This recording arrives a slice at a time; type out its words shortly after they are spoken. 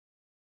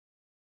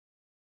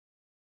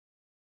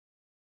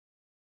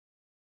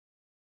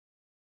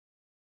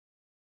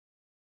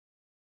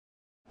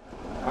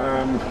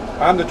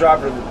I'm the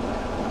driver of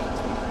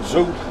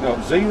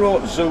Zulu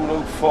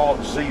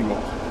 040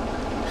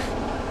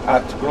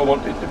 at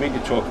Grosmont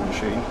Intermediate Talking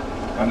Machine,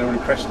 and I'm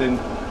requesting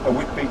a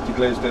Whitby to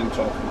Glaisdale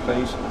token,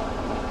 please.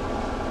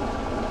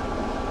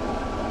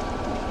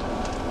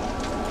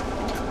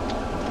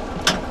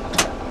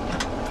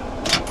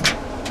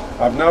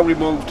 I've now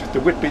removed the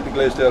Whitby to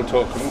Glaisdale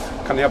token.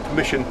 Can I have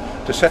permission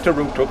to set a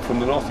route up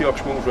from the North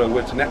Yorkshire Moors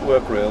Railway to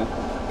Network Rail,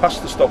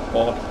 past the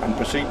stopboard and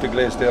proceed to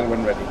Glaisdale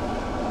when ready?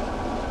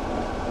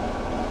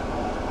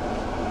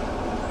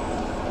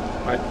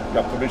 Right,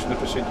 you have permission to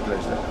proceed to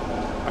Glaisdale.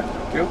 Right,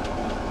 thank you.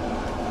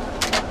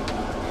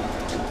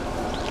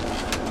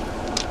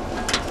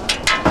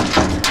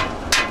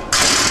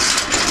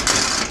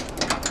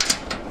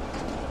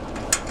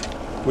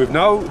 We've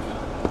now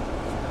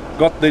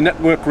got the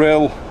Network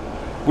Rail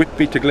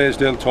Whitby to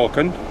Glaisdale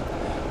token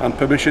and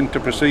permission to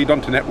proceed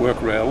onto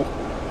Network Rail.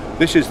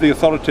 This is the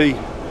authority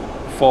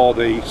for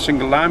the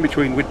single line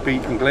between Whitby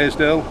and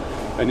Glaisdale,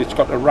 and it's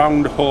got a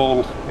round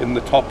hole in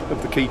the top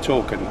of the key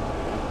token.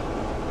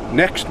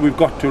 Next, we've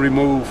got to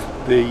remove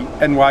the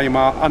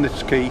NYMR and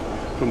its key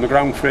from the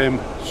ground frame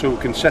so we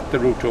can set the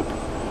route up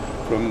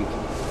from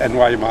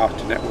NYMR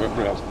to Network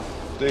Rail.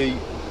 The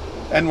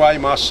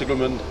NYMR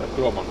signalman at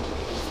Grosmont.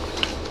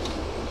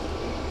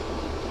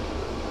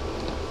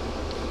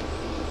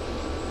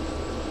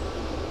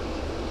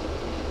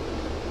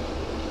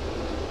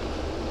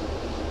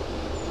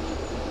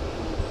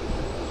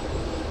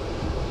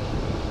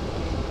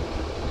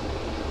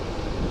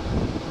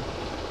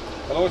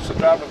 Hello, it's the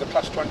driver of the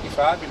Class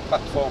 25 in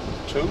Platform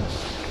 2.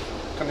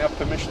 Can I have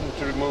permission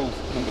to remove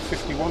number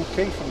 51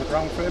 key from the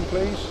ground frame,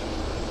 please?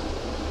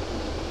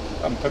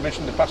 And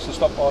permission to pass the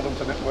stopboard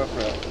onto Network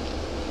Rail.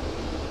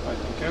 Right,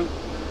 thank you.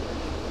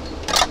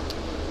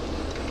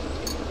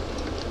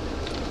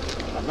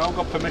 I've now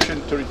got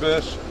permission to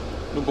reverse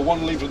number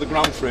 1 lever of the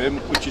ground frame,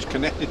 which is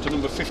connected to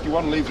number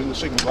 51 lever in the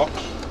signal box.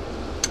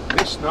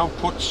 This now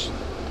puts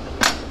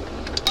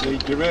the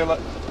derailleur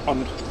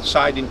on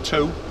siding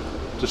 2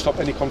 to stop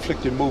any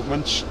conflicting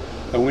movements,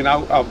 and we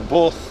now have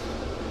both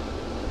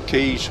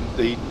keys,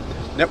 the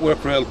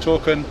Network Rail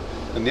token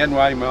and the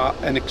NYMR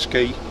NX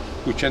key,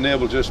 which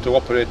enables us to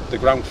operate the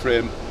ground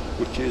frame,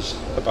 which is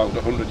about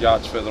 100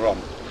 yards further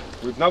on.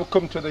 We've now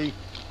come to the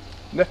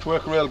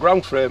Network Rail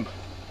ground frame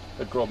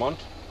at Grosmont.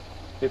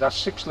 It has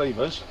 6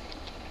 levers.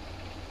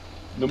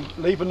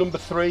 Lever number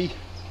 3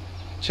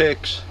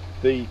 takes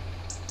the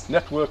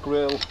Network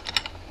Rail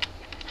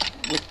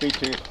Whitby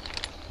to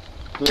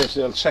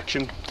Glaisdale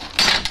section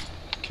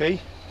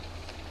key,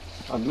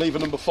 and lever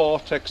number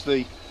 4 takes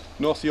the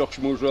North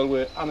Yorkshire Moors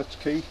Railway and its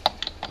key.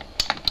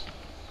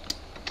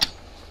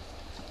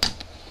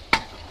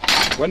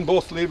 When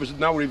both levers are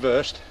now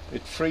reversed,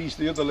 it frees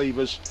the other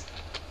levers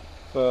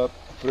for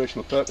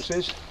operational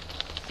purposes.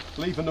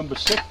 Lever number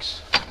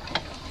 6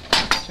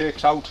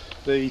 takes out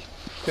the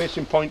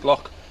facing point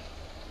lock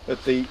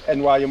at the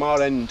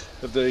NYMR end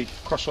of the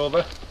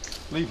crossover.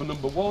 Lever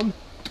number 1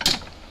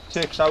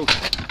 takes out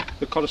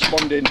the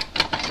corresponding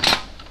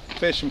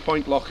facing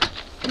point lock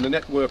on the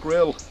Network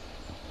Rail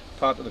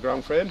part of the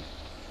ground frame.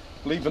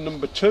 Lever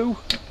number 2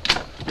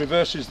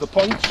 reverses the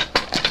points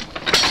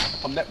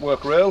on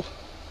Network Rail,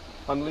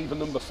 and lever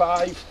number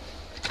 5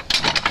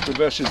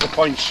 reverses the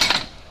points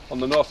on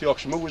the North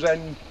Yorkshire Moors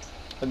end,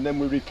 and then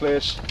we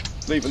replace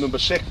lever number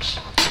 6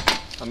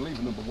 and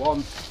lever number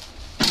 1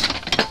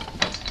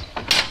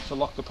 to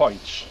lock the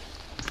points.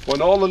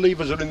 When all the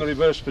levers are in the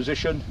reverse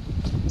position,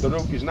 the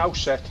route is now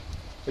set,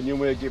 and you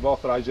may give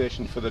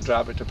authorisation for the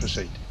driver to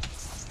proceed.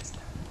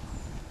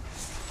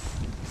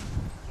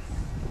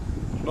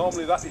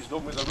 Normally that is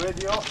done with a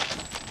radio,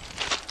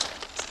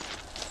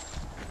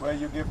 where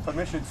you give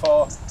permission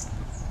for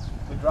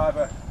the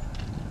driver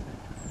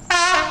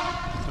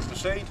to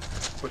proceed,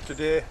 but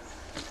today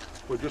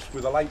we're just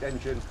with a light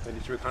engine and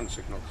it's with hand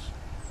signals.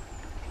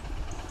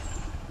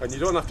 And you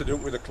don't have to do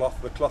it with the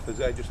cloth is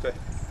there just to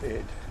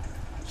aid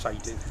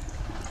sighting.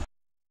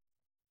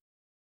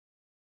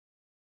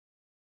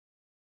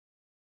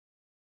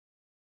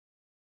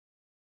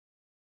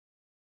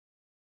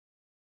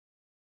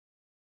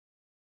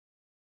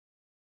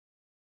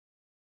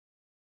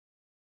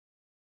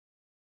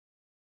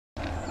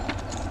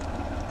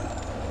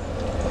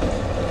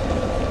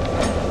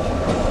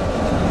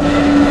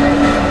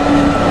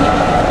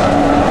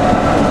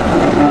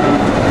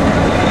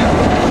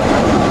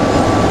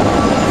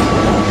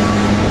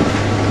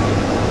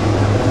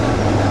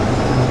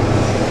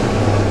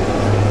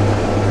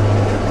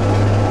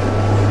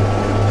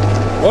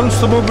 Once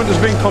the movement has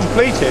been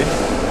completed,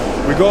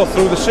 we go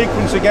through the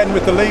sequence again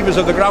with the levers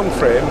of the ground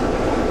frame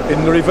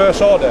in the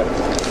reverse order.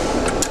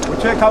 We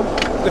take out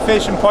the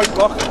facing point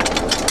lock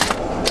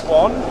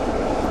 1,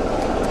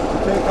 we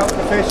take out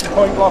the facing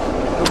point lock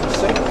number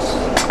 6,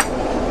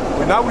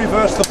 we now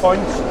reverse the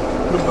points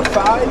number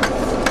 5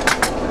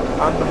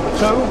 and number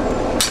 2.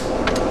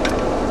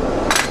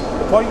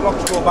 The point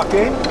locks go back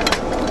in.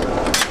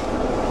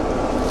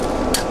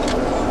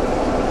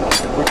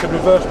 We can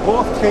reverse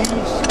both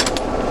keys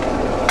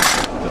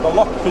to the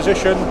locked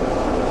position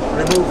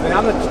remove the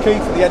annex key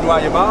for the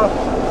NYMR,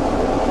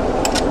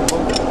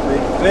 remove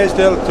the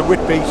Blaisdell to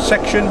Whitby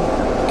section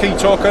key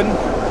token.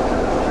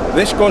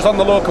 This goes on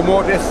the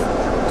locomotive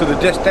to the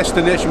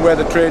destination where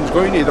the train's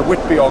going, either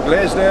Whitby or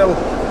Blaisdell,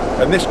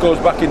 and this goes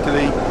back into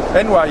the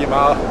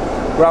NYMR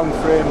ground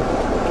frame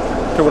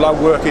to allow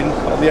working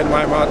on the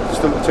NYMR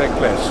still to take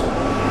place.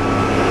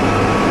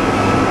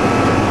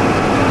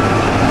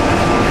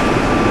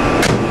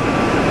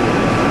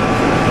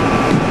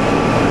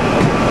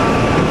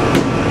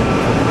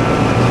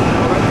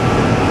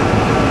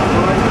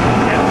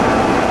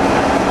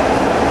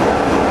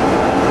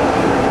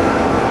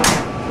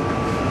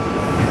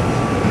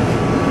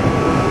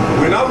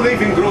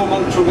 Leaving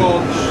Grosmont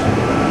towards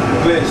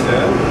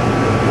Blaisdell.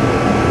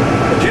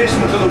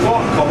 Adjacent to the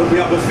water column we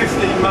have a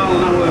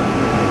 15-mile-an-hour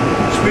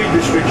speed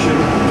restriction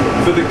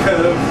for the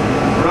curve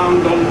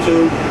round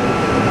onto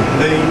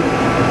the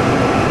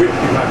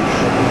Whitby branch,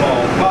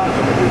 or part of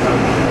the Whitby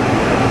branch.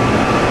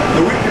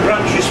 The Whitby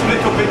branch is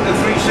split up into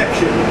three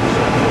sections: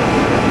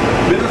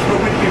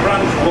 Middlesbrough Whitby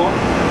branch 1,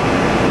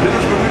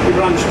 Middlesbrough Whitby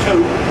branch 2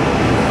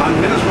 and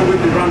Middlesbrough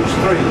Whitby branch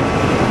 3.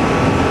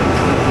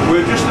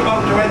 We're just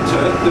about to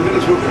enter the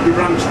Middlesbrough Whitby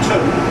branch 2,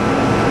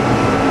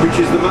 which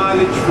is the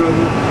mileage from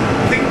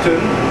Picton,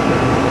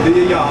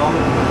 the Yarn,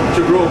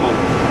 to Grosmont.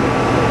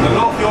 The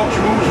North Yorkshire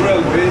Moors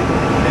Railway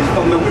is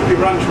on the Whitby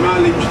branch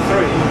mileage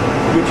 3,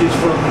 which is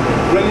from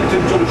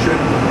Wellington Junction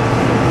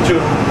to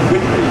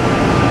Whitby.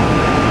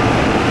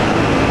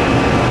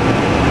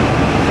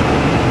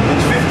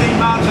 It's 15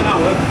 miles an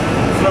hour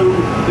through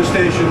the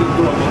station at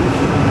Grosmont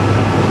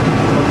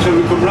until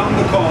we come round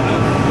the corner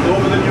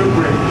over the new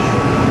bridge.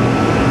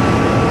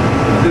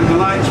 Then the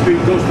line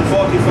speed goes to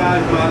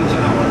 45 miles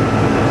an hour.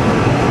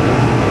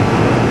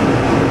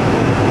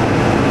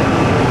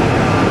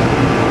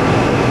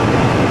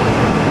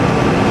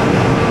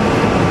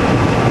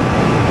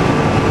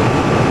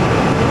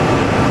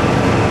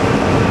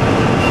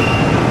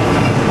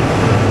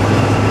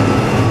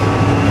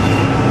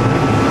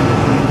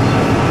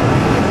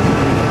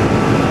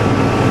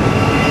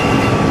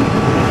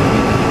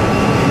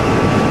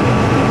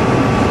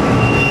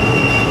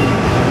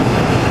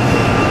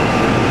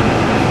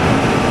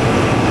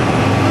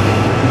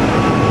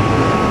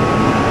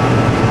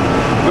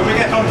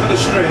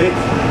 Straight,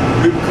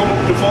 we come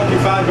up to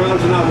 45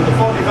 miles an hour. The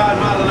 45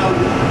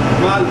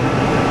 mile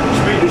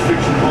speed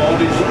restriction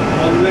board is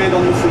laid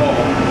on the floor.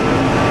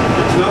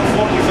 It's now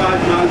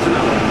 45 miles an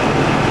hour.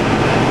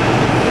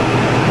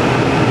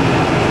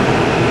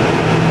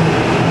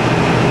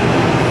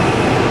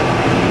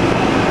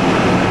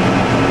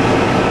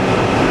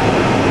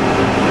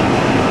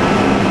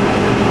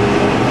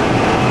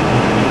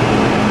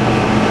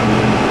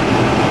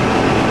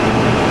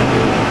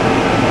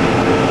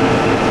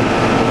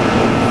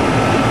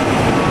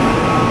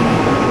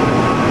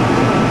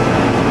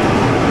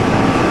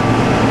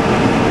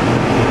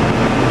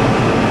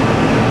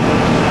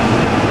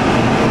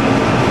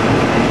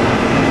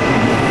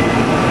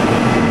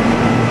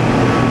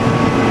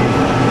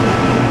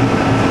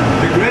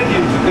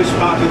 This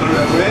part of the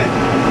railway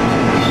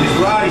is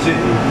rising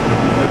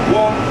at 1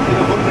 in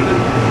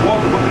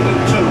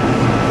 102.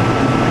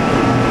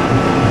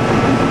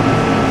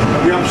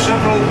 And we have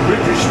several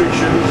bridge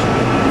restrictions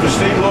for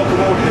steam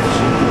locomotives.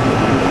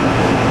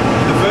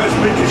 The first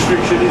bridge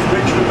restriction is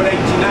bridge number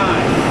 89.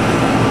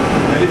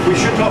 And if we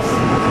shut off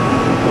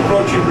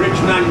approaching bridge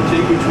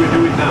 90, which we're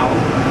doing now,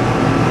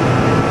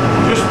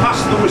 just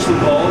past the whistle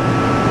board,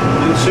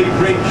 you'll see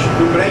bridge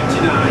number 89,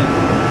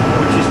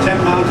 which is 10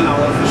 miles an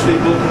hour for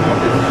steam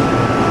locomotives.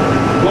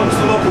 Once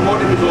the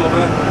locomotive is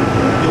over,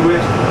 you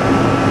will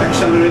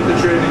accelerate the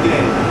train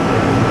again.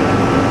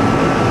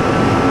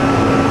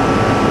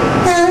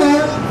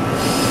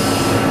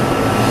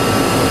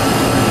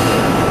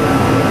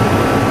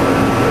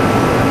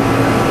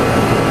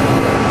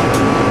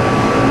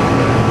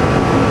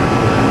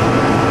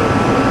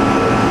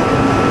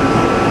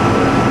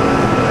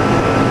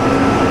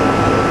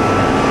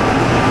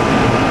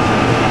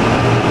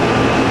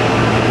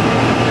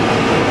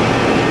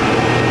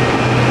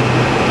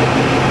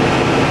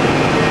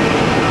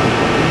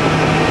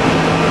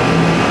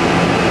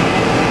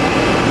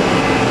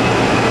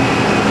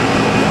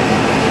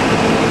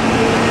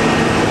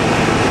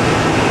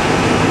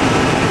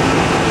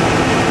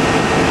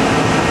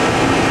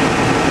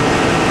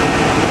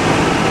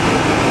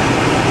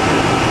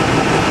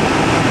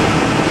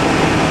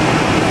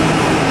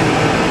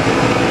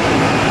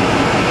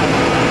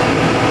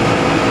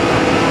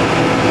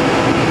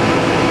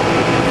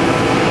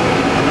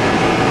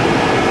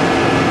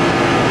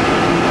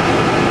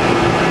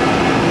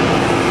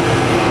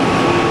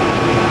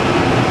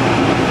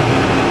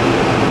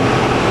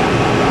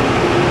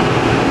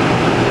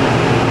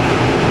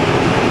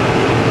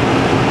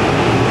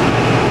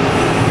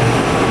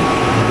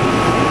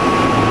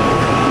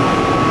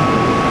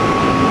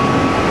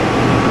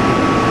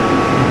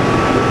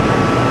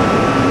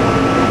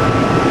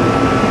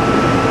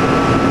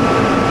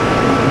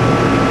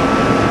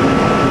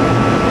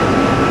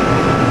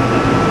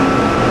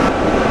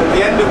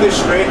 This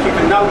straight, you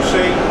can now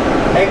see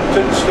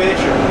Egton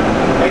Station.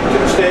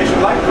 Egton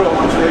Station, like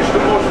Grosmont Station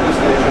and most of the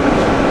stations,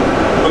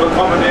 will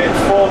accommodate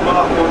 4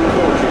 Mark 1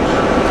 coaches.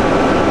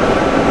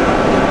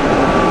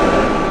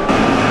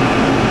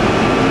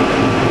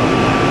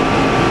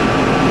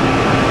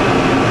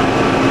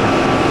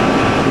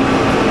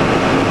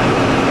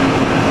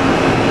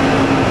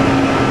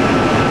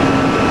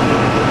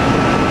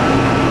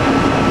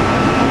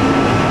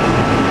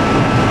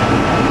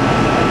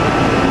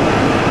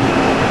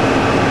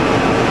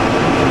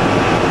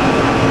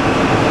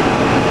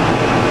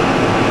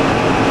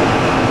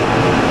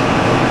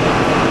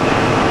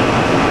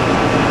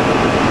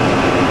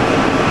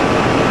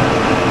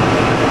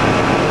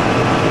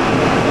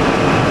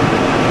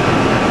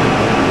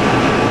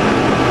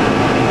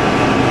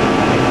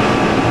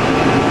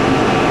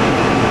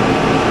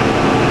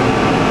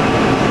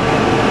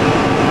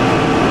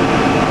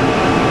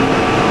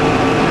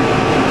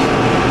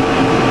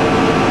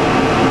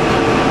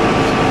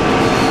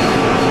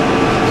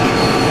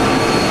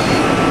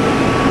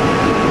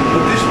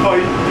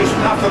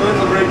 After the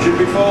little bridge and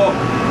before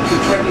the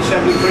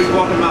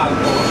 27.75 mile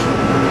post,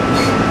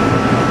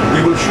 we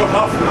will shut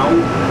off now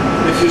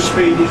if the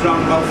speed is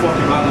around about 40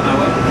 miles an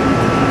hour,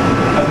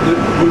 and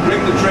we'll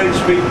bring the train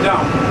speed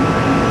down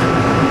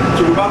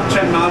to about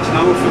 10 miles an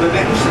hour for the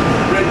next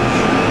bridge,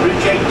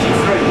 bridge 83,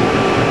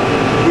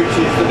 which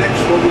is the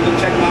next one with a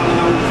 10 mile an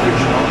hour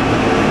restriction on.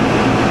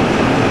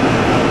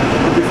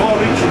 But before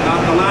reaching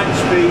that, the line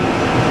speed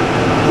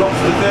drops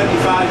to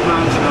 35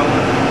 miles an hour,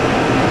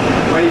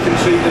 where you can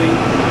see the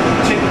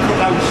tin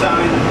cut-out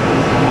sign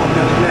on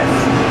the left.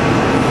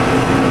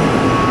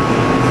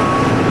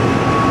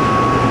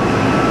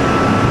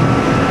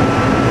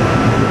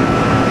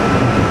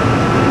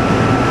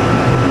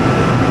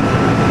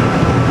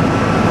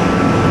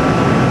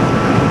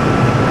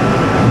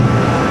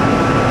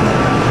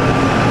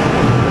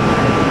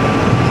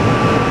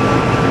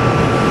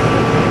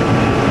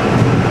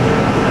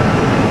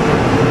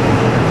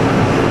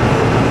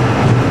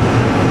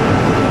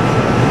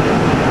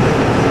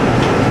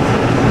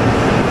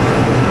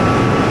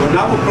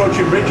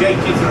 Approaching bridge 83,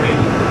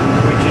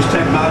 which is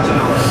 10 miles an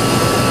hour.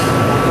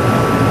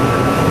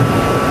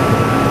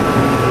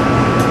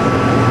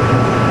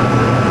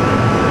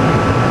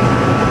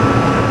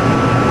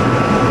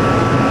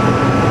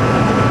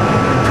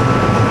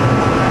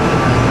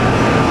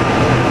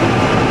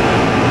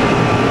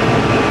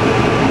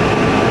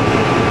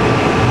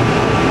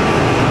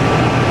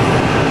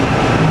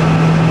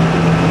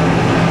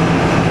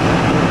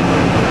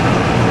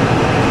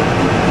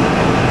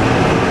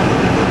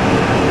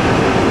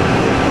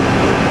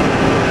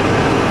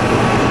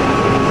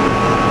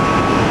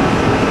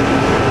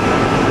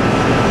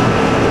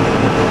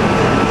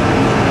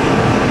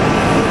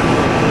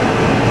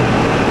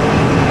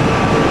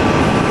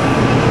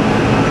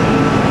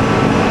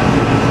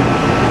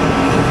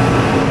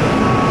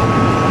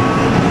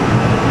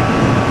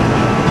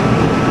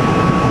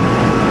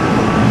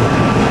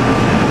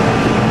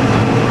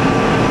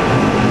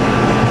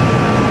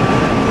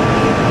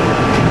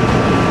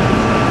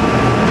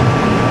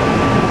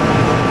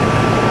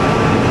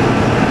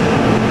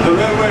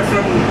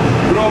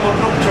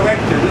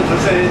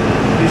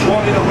 It's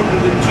 1 in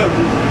 102,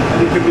 and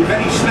it can be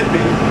very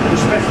slippy,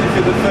 especially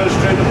for the first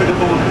train up in the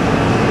morning.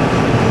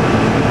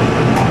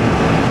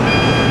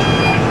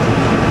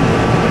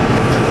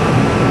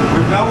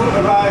 We've now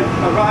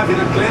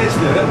arriving at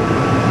Glaisdale.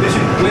 This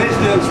is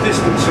Glaisdale's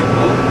distance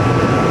signal.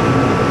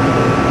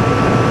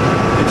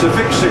 It's a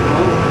fixed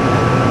signal,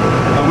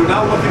 and we're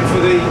now looking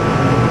for the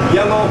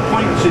yellow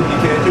points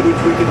indicator,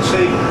 which we can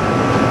see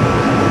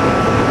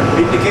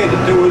indicated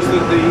to us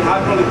that the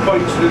hydraulic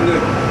points are in the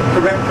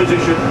correct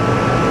position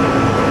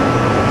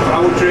for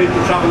our train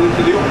to travel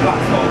into the up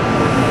platform.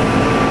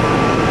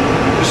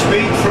 The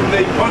speed from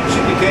the points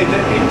indicator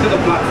into the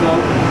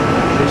platform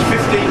is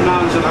 15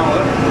 miles an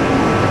hour,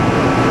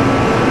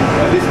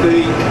 and if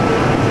the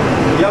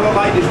yellow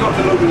light is not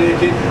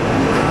illuminated,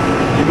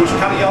 you must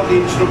carry out the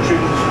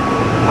instructions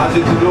as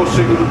in the no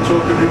signal and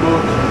token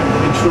remote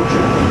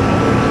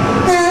instructions.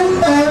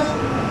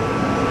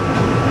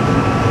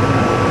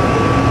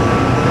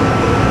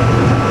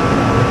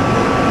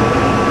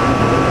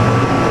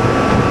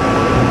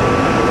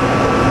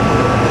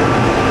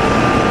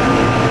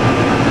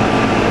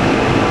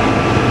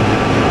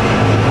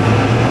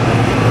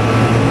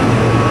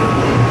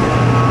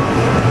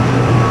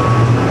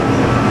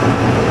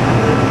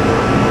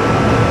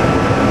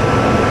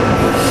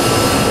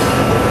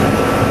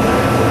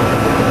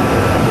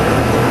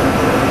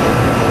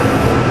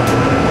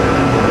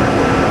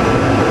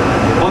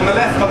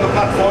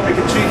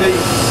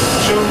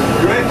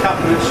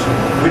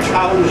 Which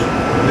house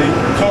the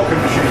token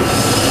machine.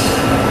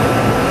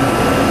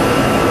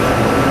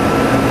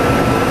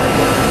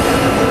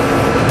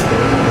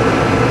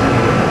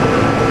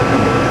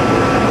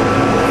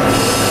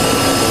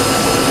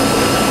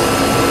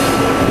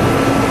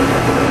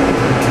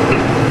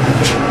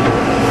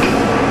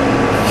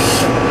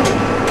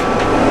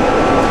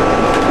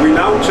 We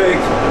now take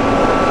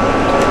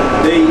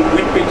the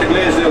Whitby to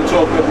Glaisdale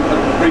token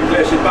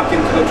replace it back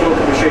into the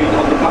token machine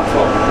on the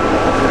platform.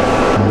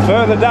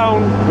 Further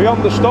down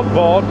beyond the stop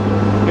board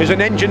is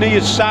an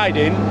engineer's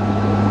siding,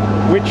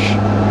 which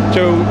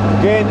to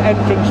gain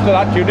entrance to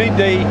that you need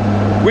the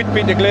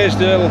Whitby to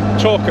Glaisdale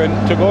token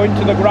to go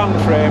into the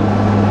ground frame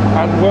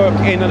and work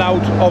in and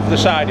out of the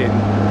siding.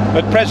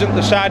 At present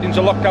the sidings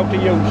are locked out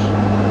of use,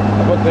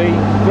 but the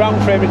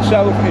ground frame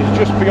itself is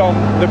just beyond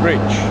the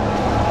bridge.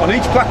 On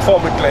each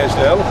platform at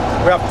Glaisdale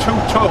we have two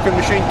token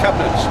machine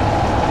cabinets.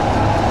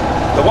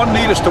 The one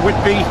nearest to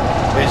Whitby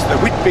is the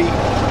Whitby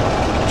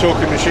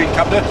token machine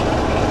cabinet,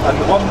 and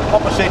the one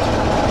opposite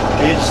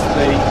is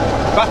the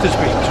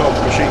Battersby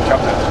token machine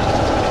cabinet.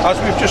 As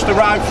we've just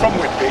arrived from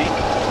Whitby,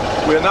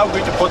 we are now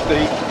going to put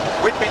the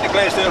Whitby to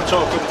Glaisdale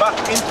token back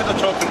into the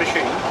token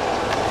machine.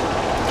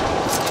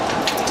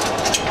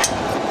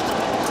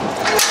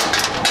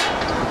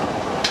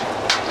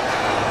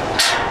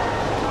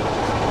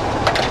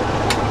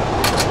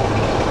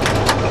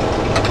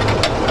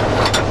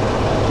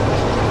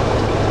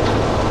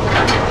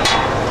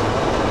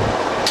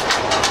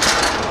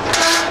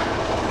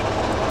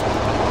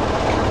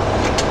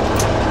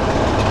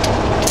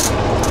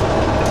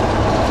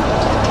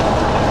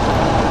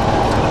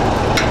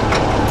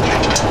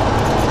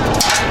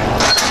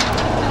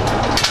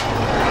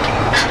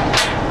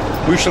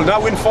 We shall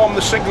now inform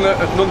the signaller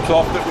at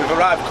Nunthorpe that we've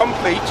arrived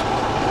complete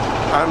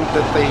and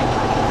that the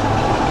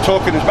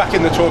token is back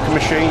in the token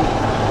machine,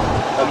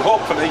 and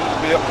hopefully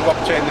we'll be able to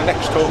obtain the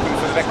next token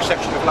for the next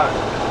section of line.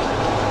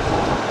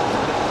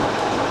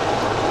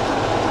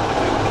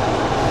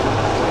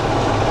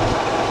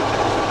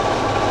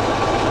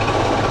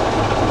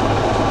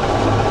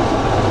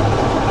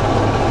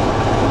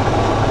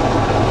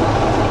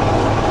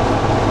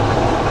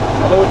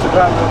 Hello, it's a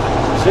driver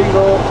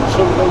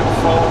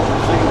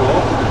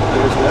 0-Zulu-4-0.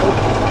 Glaisdale.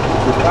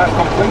 We've arrived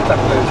complete at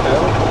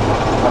Glaisdale,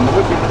 and the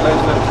Whitby to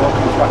Glaisdale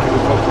token is back in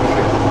the token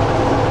machine.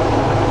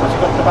 Has he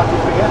got the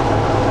Battersby yet?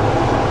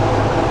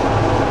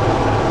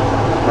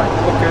 Right,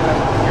 okay then,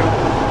 thank you.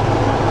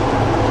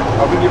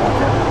 I'll bring you back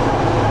here.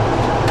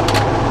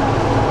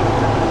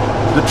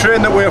 The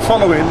train that we're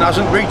following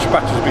hasn't reached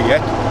Battersby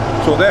yet,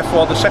 so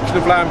therefore the section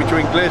of line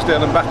between Glaisdale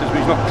and Battersby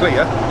is not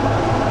clear,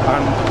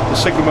 and the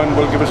signalman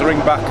will give us a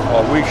ring back, or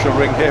we shall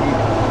ring him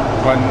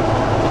when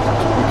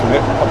we can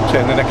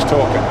obtain the next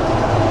token.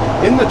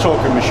 In the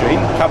token machine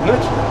cabinet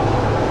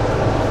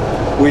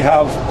we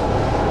have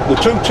the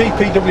two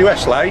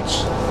TPWS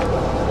lights.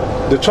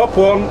 The top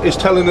one is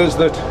telling us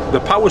that the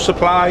power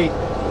supply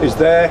is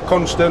there,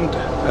 constant,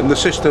 and the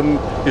system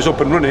is up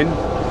and running,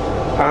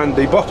 and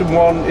the bottom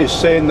one is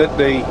saying that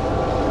the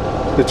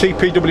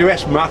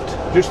TPWS mat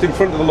just in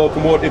front of the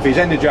locomotive is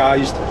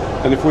energised,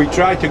 and if we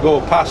try to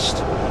go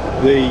past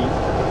the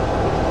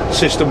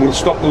system will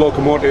stop the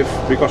locomotive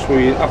because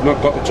we have not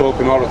got the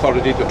token or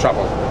authority to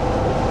travel.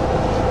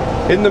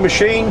 In the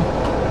machine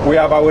we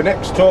have our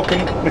next token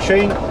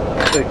machine,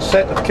 the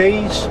set of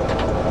keys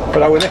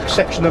for our next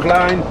section of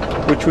line,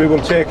 which we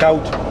will take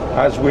out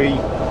as we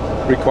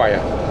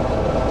require.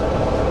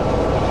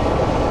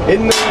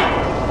 In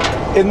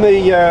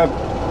the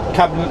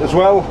cabinet as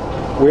well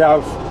we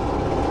have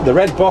the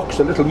red box,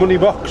 the little money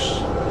box,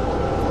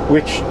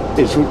 which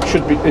is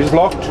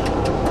locked.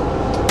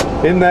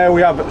 In there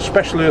we have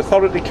special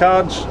authority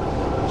cards,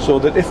 so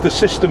that if the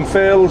system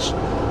fails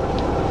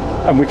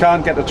and we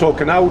can't get the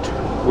token out,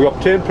 we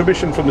obtain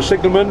permission from the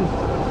signalman.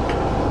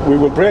 We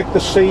will break the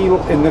seal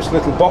in this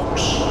little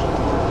box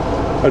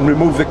and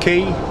remove the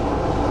key.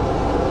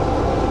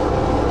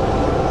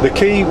 The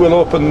key will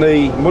open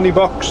the money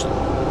box,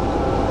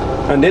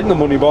 and in the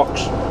money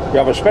box we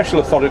have a special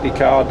authority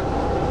card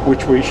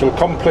which we shall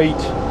complete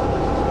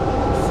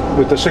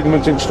with the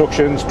signalman's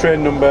instructions,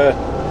 train number,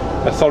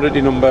 authority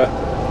number.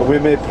 We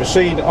may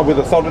proceed with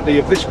authority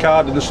of this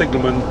card and the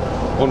signalman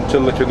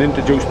until they can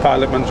introduce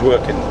pilotman's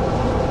working.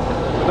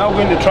 We're now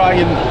going to try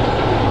and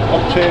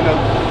obtain a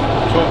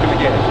token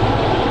again.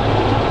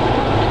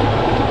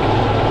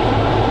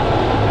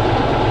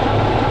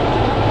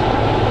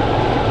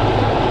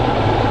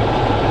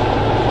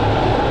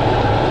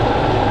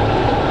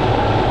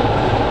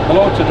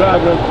 Hello, it's a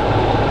driver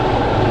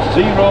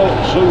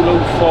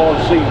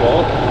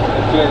 0-Zulu-4-0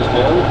 at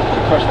Glaisdale,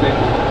 requesting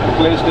the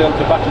Glaisdale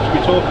to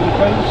Battersby token,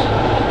 please.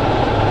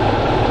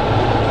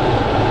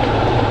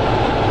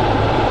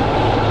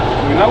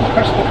 We now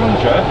press the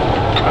plunger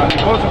and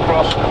it goes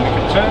across, and we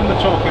can turn the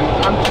token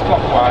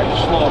anti-clockwise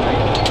slowly,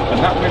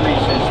 and that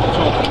releases the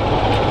token.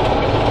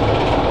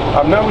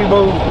 I've now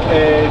removed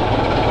a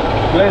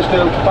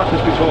Glaisdale to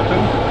Battersby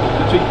token.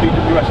 The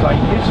TPWS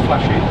light is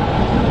flashing.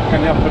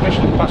 Can you have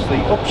permission to pass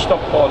the up stop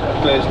board at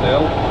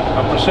Glaisdale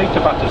and proceed to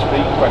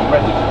Battersby when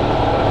ready?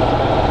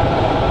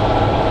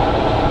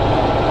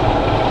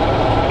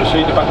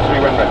 Proceed to Battersby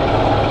when ready.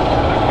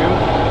 Thank you.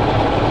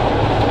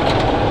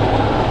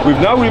 We've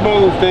now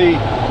removed the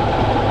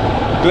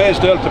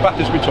Glaisdale to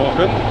Battersby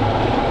token.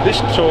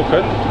 This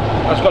token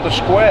has got a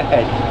square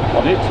head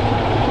on it,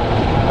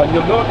 and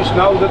you'll notice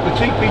now that the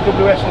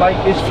TPWS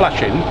light is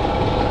flashing.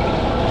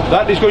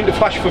 That is going to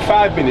flash for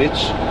 5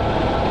 minutes,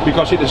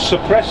 because it has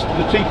suppressed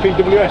the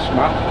TPWS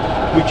map,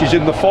 which is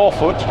in the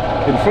forefoot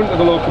in front of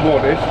the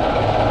locomotive,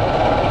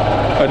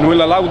 and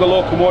will allow the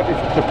locomotive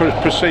to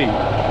proceed.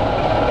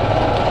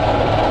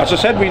 As I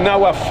said, we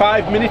now have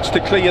 5 minutes to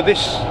clear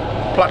this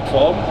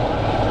platform,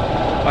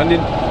 and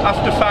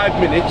after 5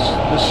 minutes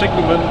the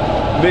signalman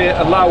may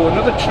allow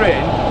another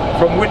train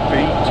from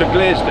Whitby to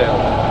Glaisdale.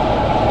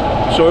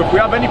 So if we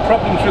have any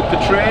problems with the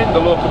train, the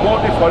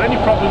locomotive, or any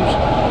problems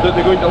that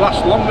they're going to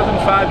last longer than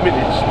 5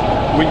 minutes,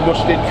 we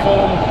must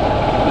inform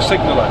the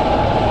signaller.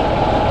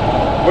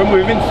 When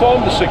we've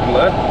informed the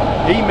signaller,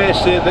 he may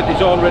say that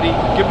he's already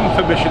given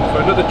permission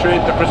for another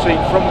train to proceed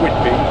from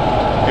Whitby,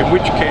 in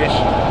which case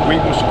we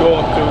must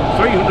go to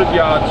 300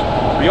 yards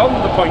beyond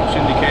the points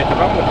indicated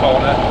around the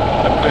corner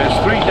and place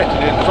 3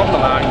 detonators on the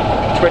line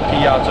 20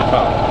 yards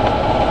apart.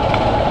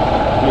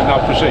 We'll now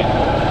proceed.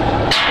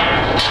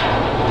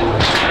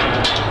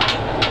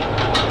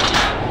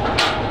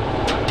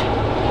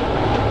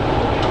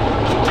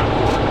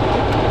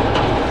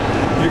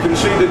 You can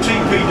see the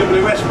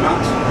TPWS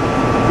mat,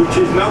 which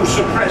is now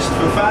suppressed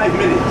for 5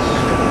 minutes.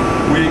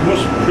 We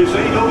must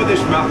proceed over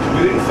this mat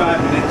within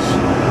 5 minutes,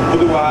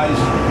 otherwise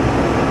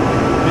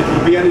it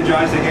will be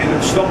energised again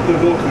and stop the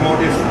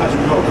locomotive as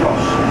we go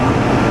across.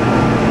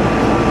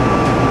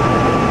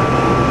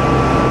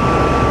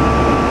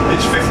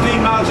 It's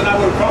 15 miles an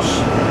hour across,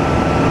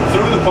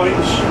 through the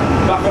points,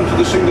 back onto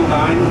the single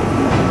line.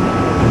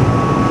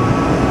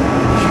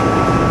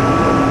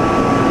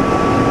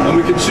 And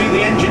we can see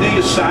the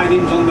engineer's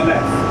signings on the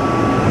left,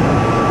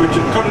 which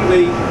are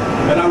currently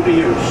out of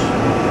use.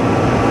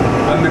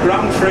 And the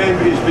ground frame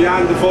is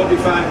behind the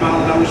 45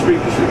 mile an hour speed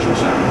restriction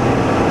sign.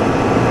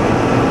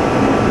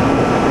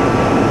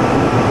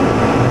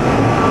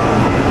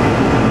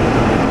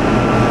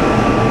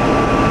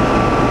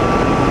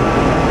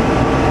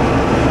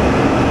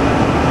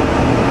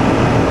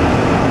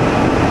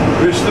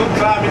 We're still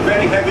climbing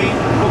very heavy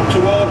up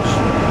towards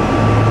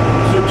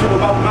to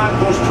about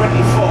milepost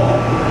 24,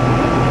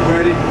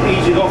 where it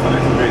eases off a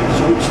little bit.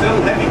 So it's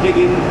still heavy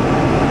digging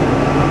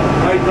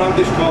right round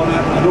this corner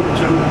and up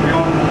to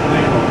beyond the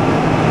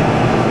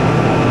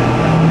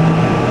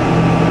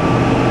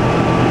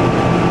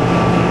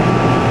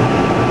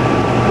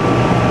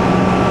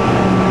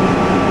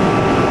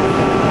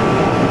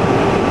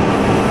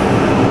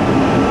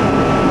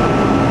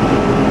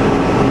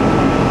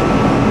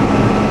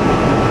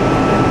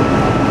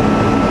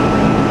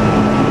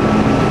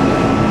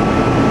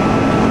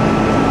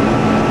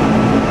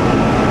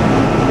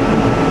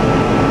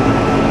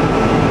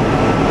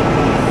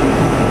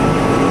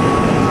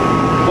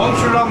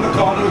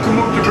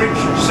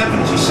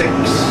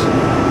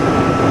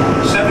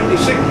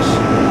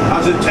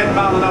has a 10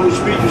 mile an hour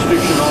speed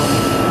restriction on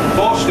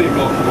 4 steam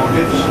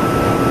locomotives,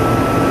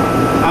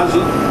 as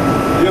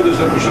the others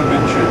that we shall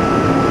mention.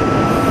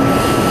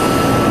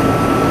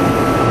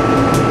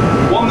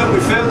 One that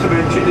we failed to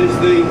mention is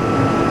the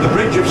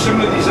bridge of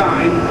similar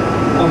design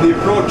on the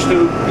approach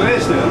to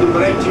Glaisdale,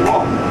 number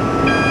 81.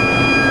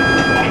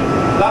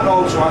 That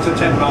also has a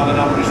 10 mile an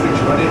hour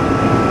restriction on it,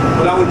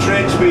 but our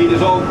train speed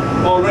is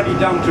already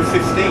down to 15,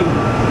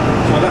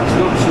 so that's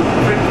not so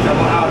critical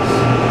as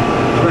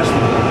the rest of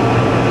them.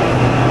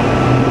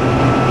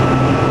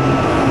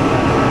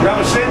 We have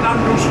a St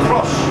Andrew's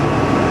cross,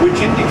 which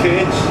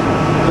indicates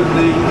that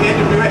the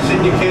AWS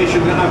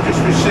indication that I've just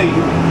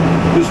received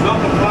does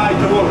not apply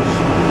to us.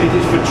 It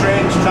is for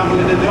trains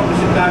travelling in the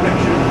opposite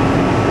direction.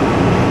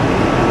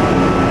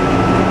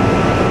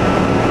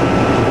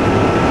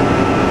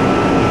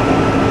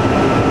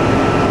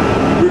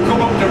 We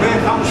come up to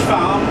Rakehouse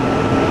Farm,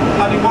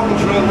 Paddy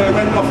Waddles Railway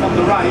went off on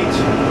the right.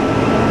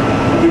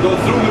 We go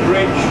through the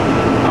bridge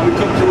and we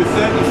come to a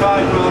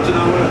 35 miles an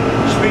hour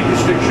speed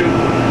restriction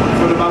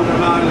for about a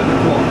mile and a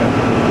quarter.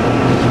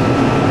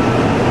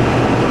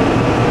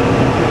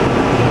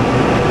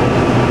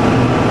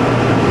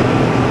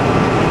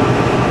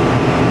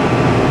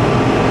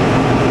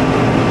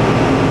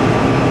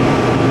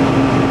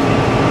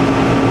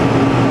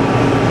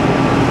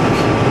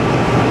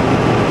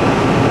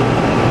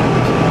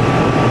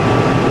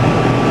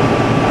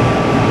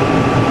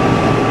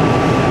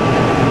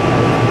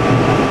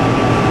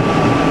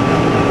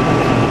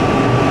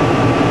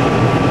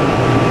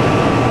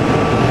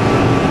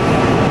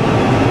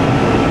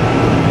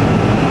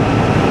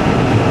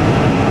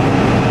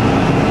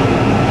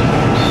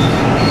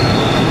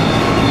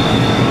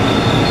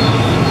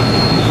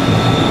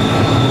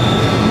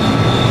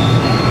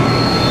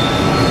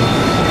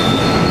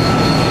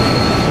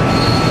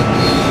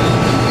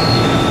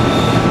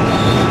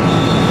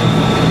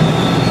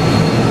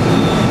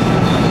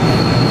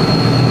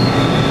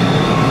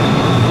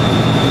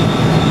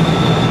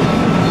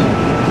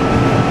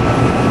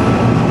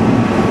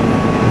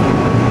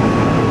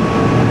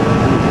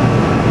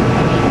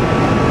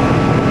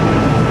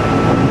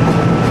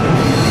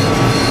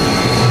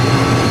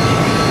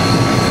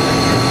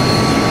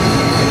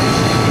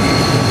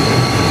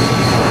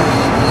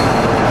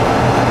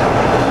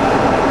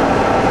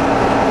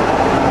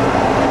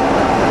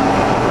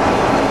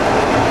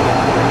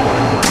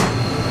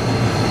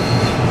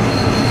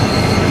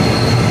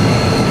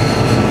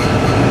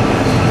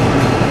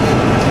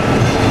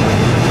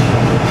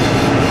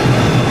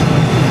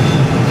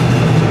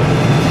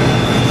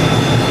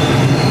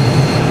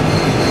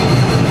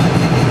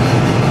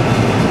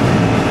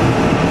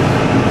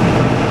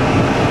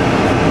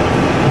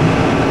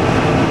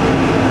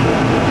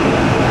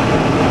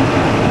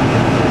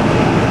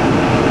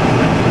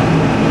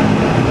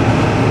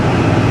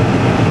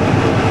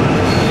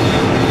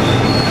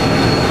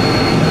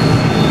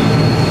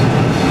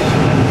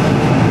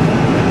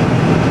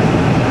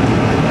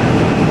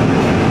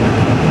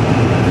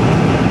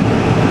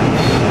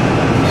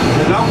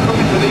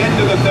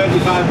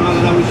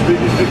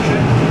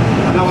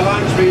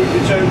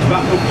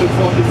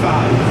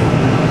 45.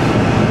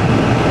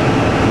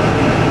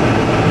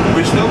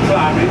 We're still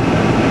climbing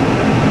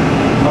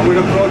and we're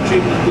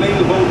approaching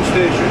Leelholm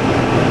station.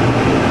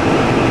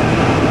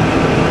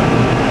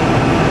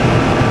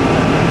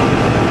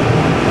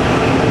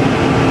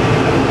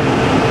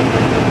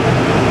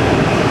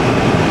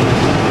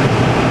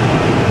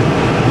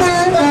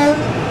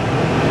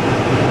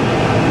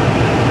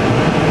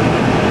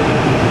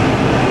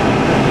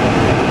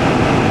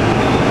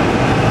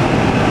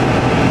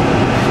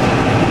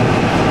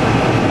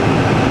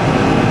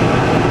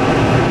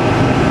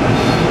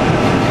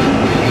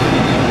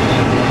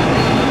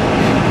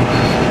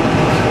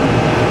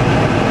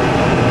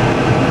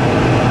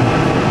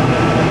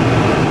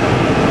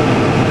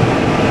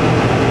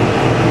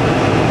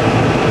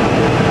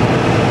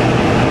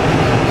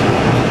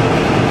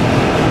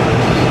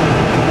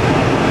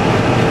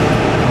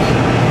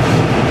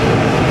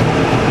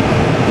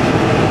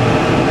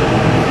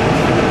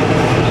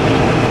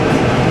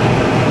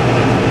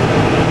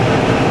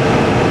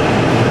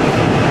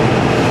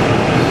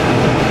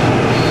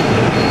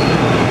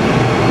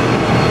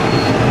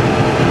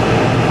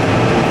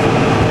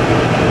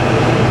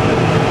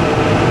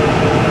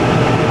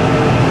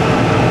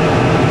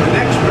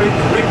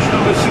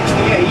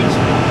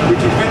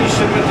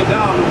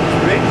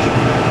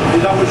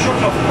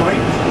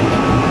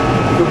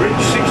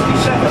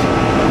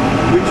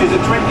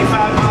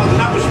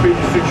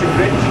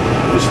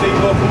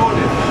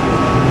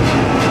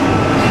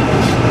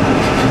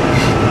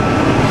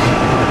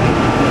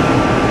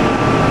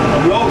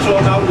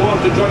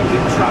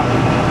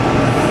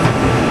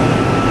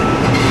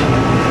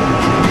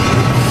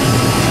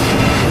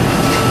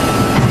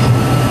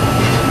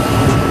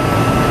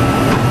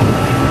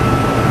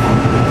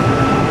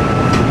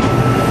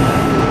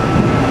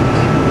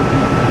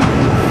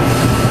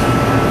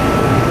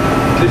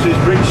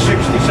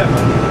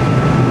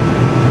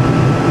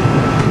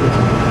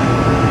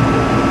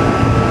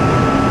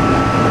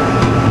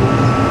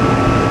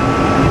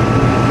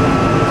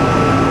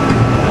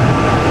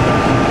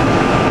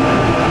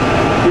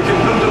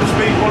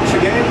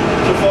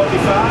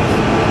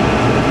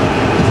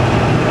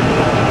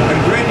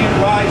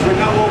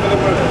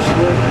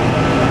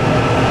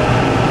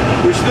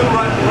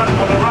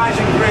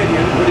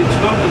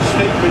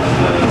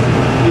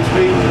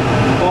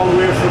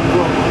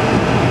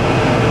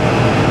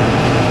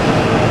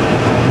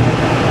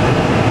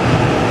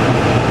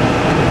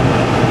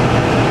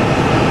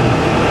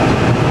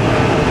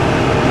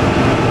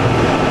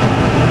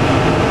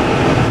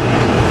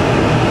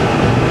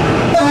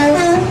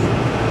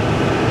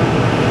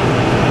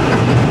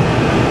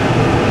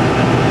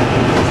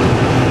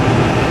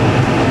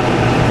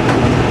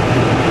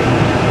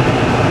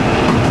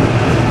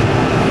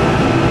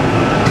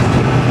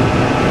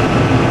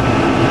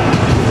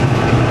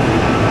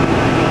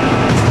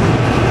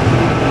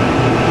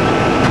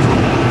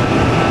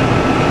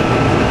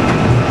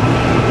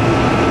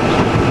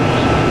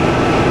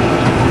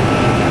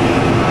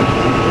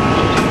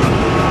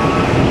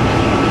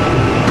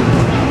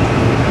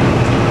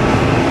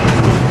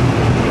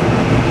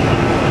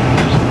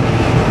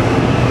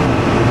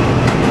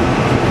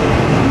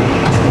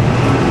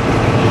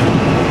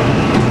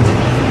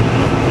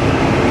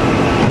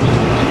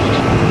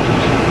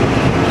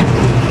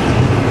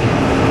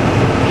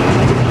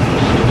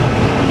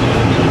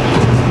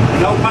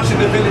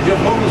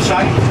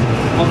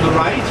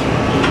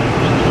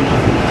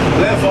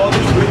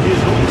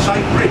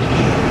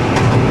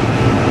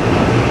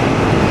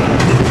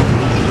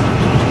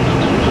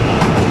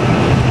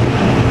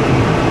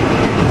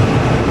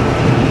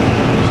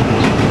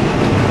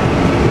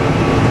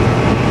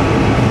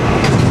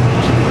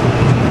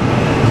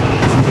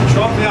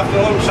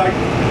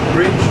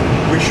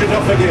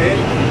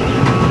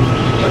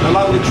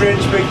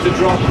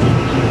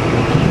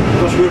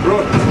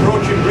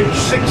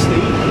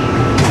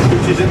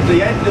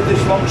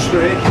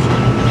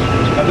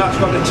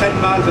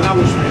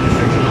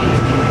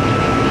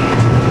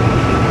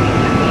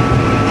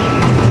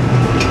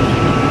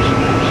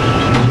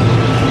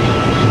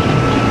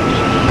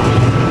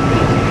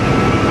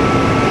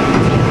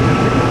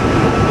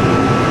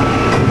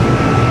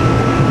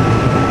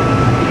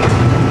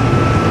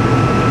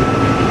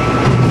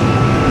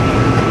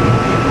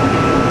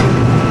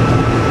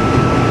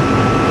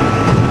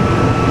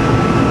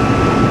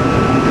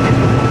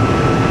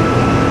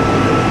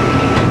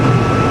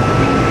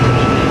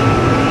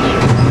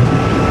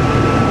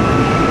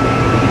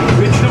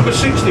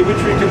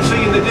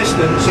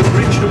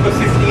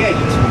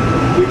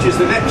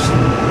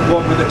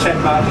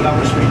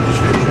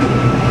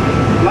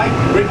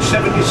 Bridge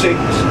 76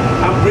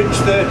 and Bridge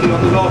 30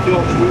 on the North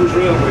Yorkshire Moors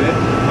Railway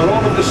are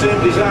all of the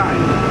same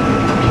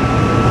design.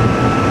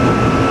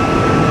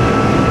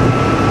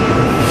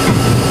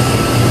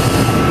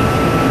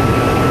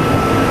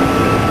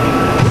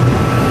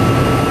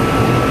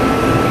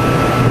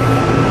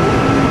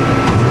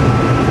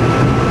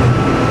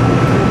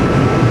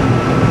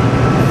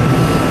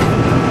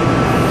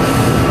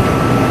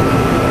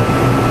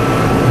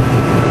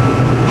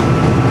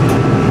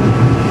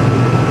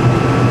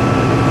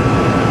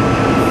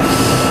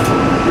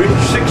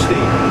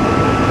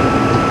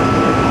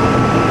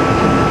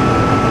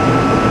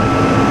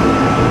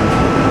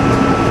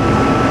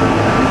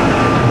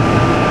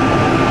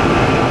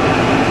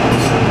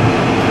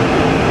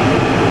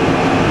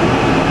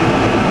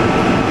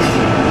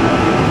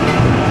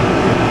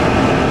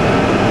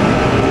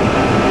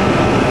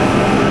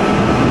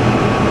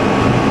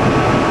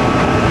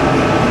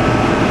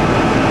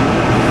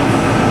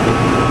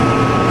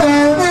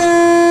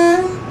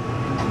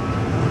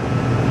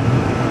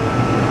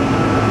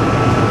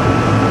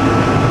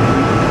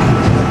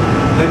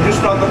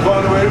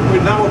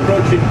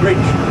 approaching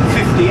bridge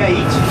 58,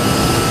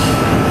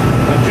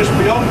 and just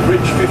beyond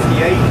bridge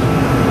 58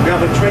 we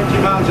have a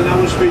 20 miles an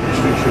hour speed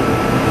restriction.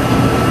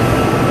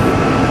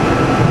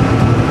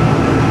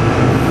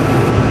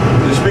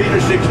 The speed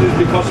restriction is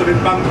because of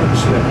embankment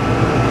slip,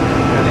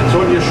 and it's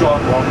only a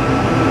short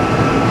one.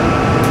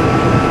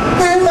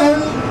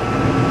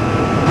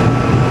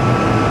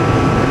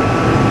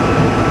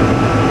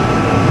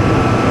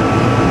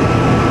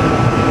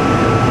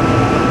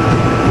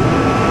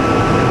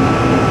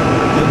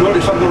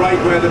 Notice on the right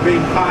where they're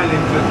being piling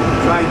to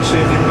try and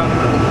save the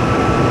embankment.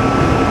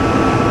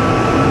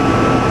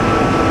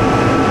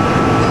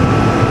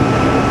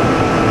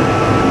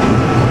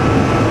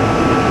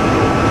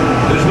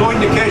 There's no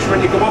indication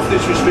when you come off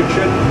this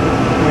restriction.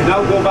 We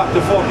now go back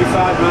to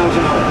 45 miles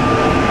an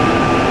hour.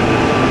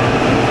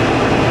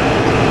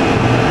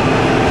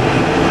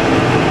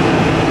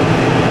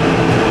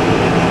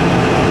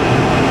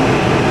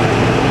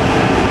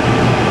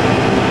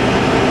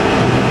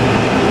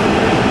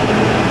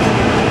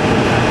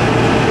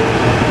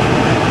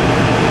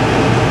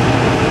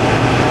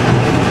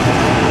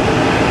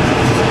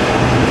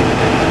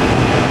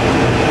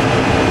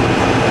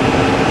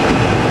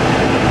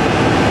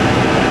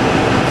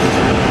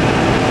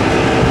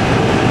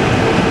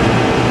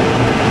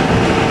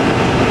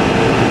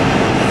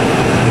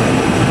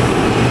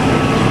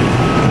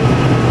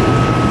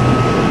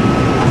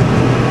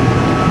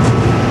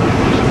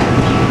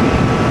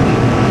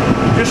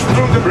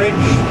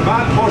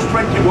 Milepost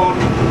 21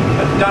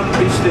 at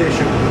Battersby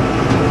station.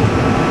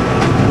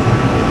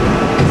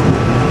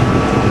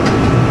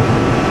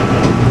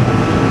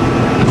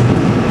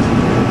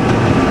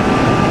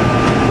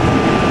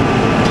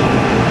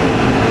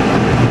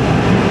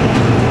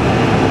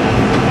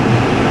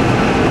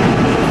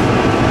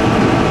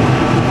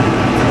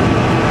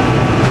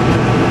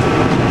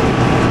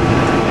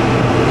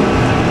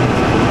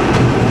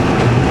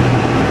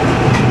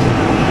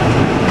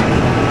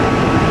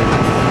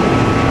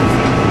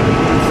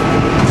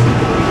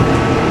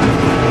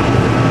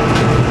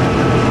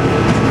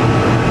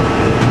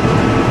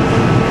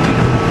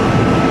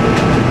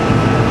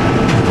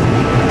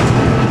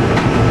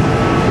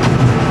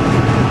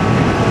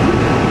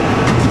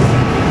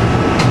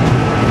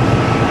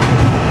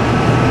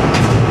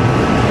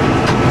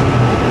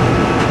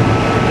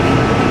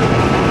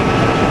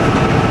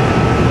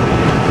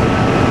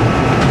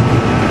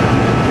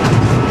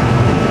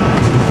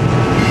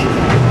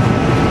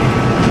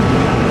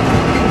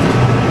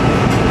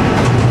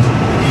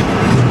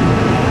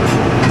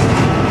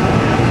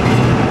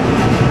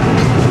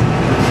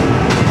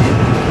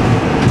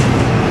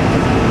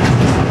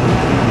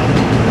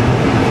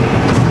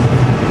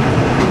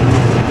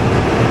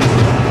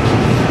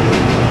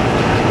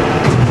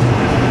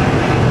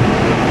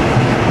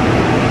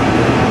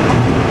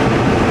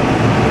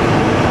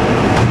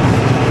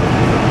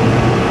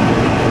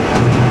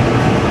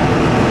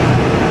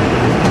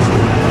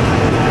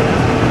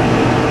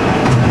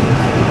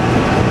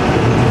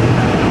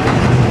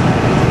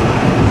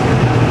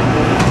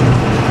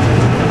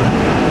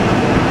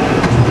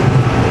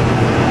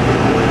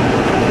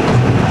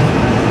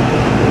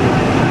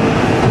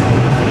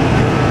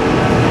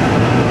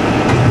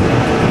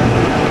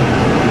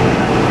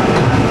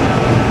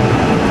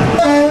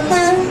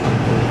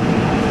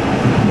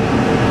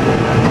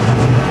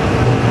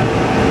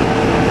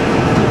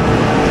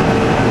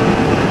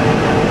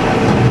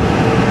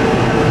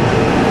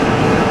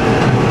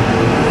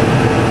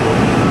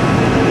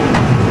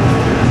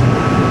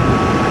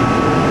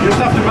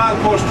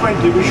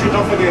 We shoot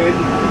off again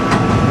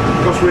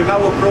because we're now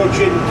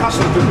approaching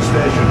Castleton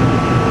station,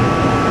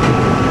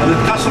 and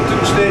at Castleton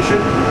station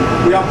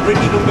we have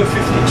bridge number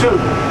 52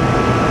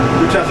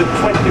 which has a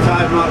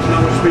 25 miles an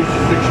hour speed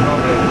restriction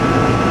already.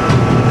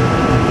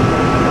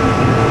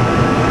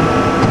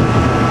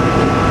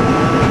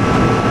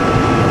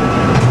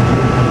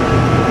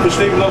 For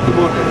steam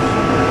locomotives.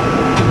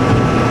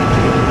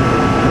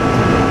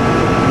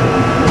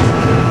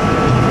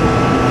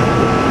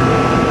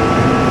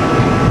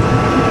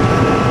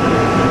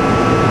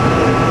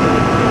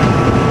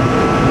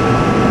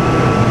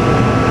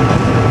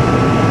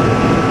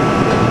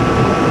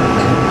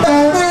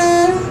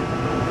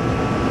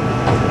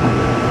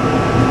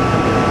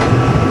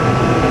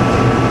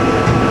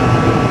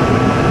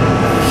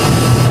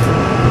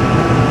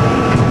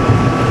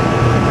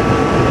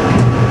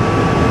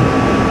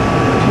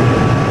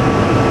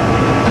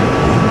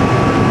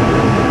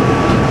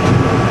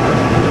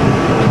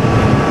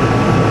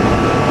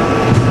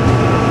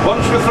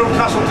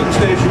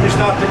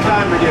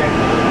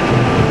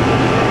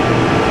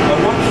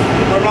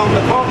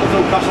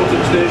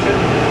 Castleton station,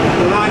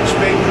 the line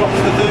speed drops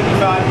to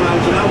 35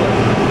 miles an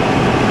hour.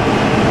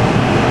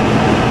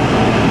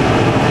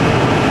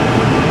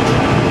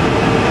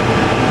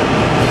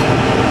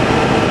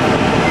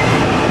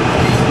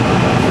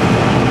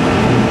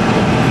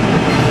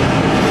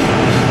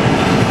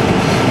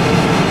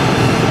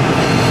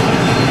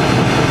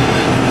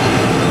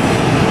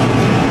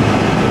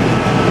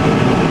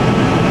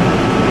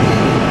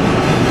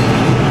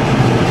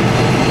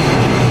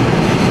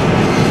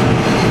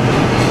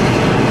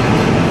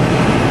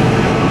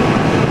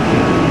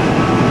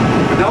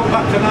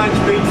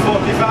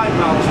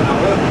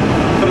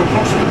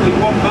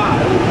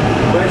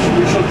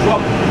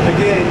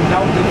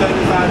 down to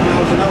 35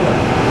 miles an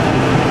hour.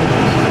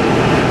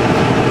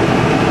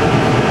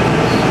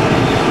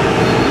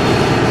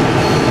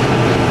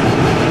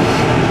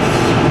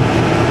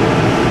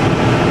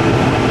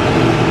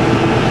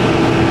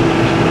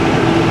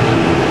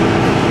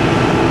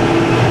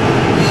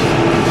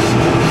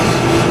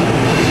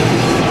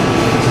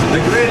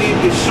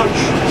 Is such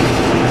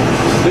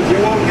that we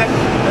won't get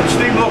a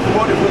steam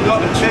locomotive will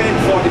not attain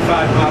 45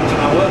 miles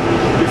an hour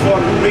before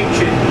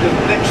reaching the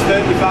next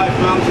 35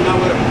 miles an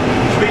hour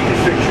speed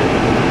restriction.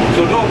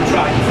 So don't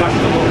try to flash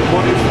the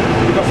locomotives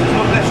because it's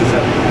not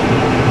necessary.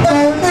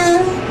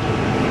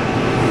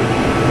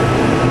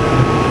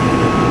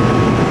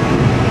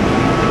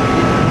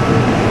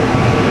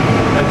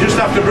 And just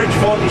after bridge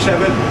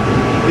 47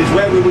 is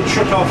where we would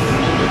shut off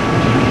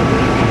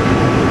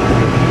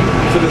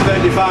for the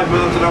 35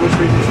 miles an hour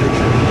speed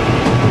restriction.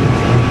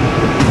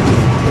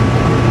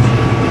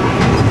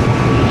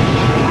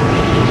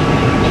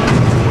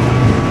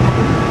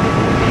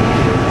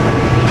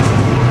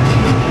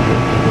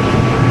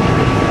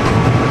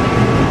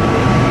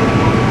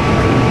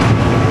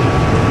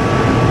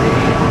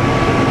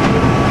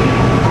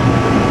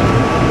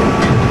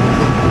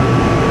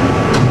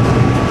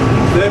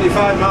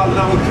 35 mile an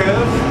hour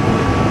curve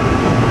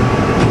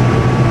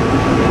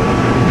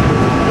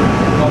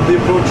on the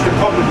approach to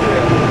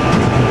Commondale.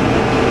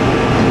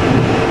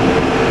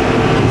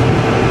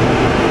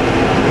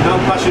 We're now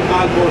passing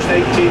milepost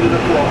 18 and a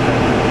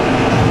quarter.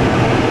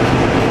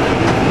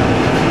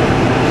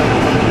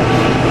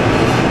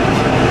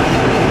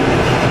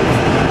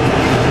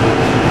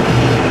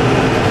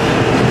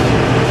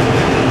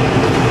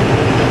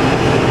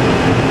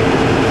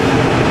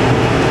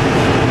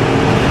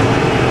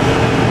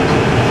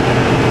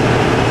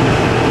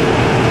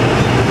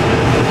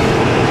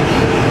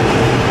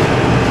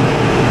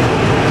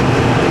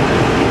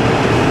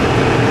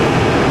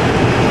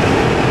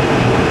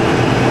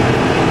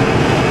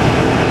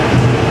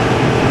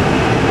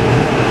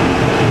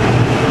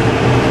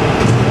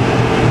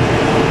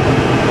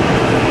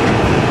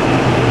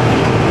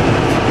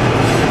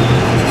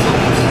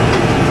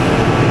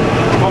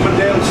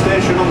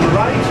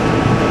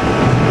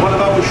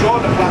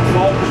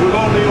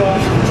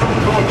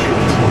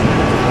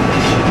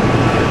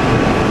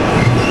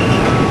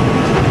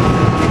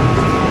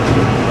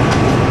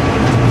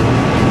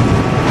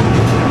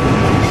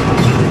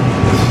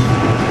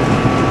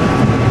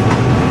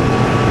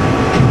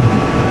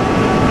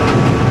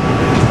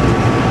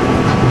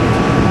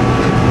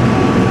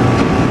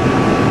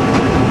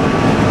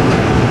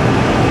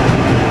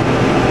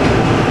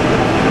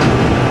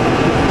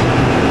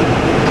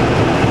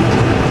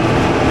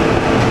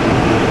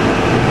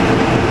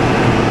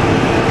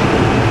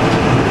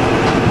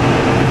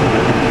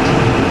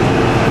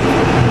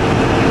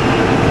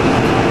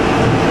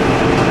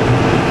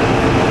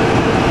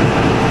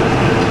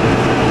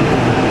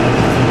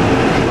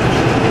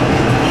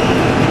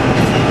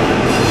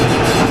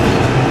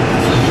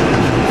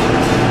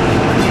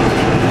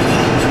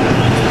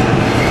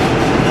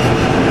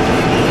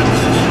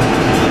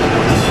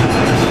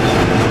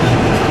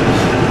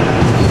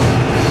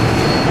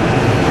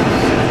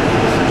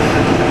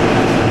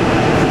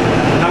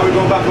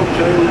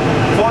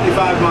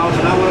 45 miles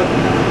an hour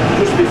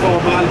just before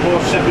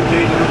milepost 17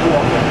 and a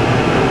quarter.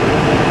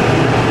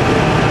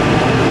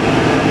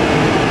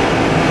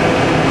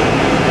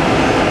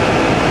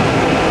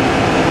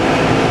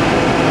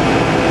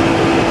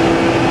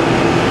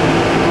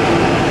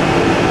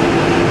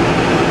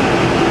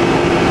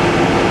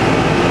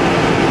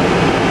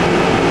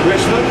 We're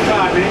still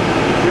climbing.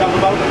 We have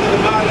about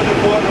another mile and a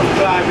quarter of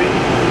climbing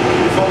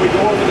before we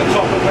go over the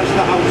top of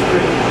House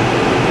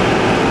Bridge.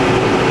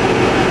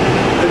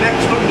 The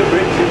next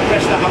underbridge in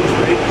House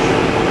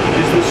Bridge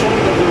is the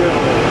summit of the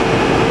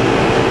railway.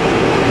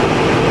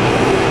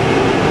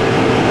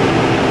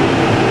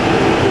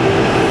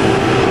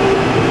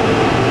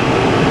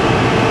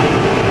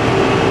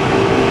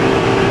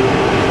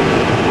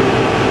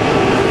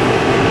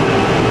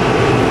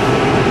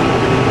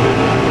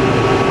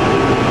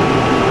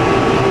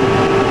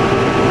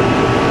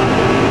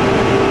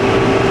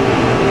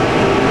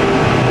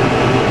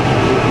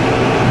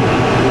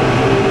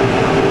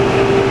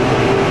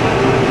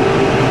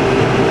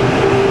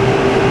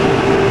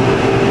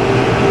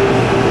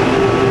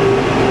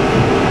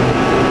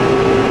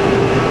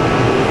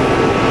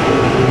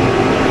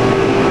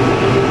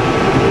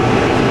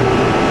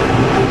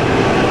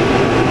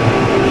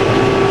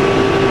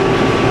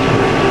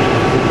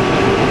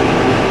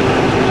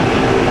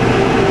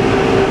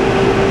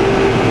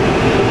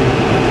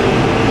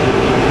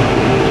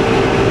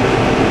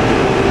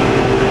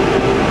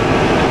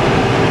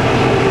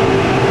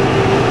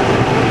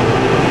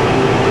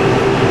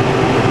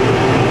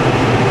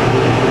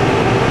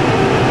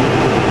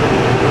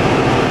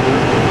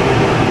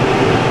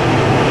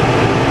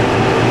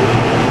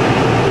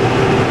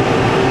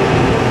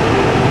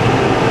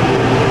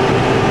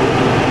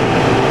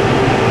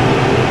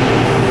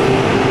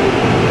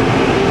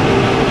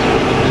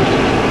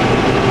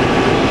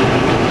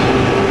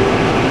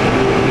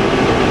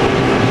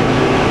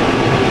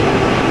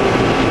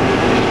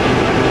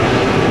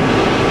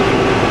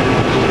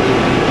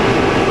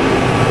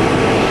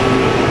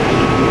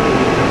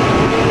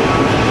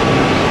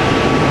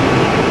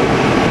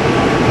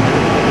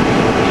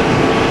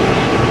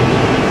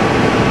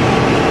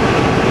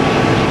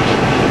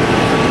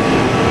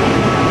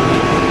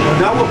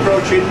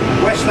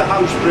 approaching Wester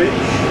House Bridge.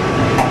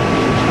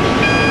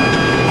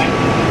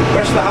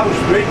 Wester House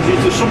Bridge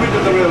is the summit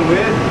of the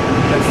railway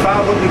at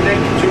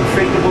 582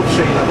 feet above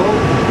sea level.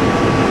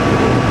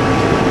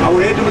 Our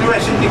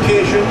AWS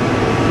indication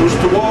was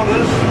to warn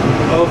us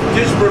of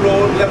Disborough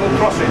Road level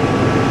crossing.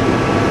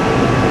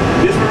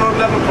 Disborough Road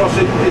level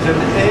crossing is an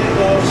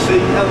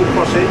AOCL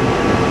crossing.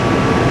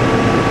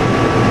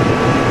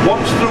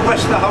 Once through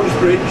Wester House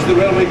Bridge, the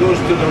railway goes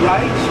to the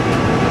right,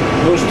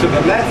 goes to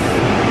the left,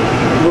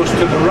 goes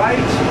to the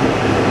right,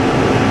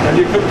 and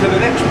you come to the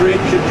next bridge,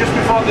 and just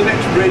before the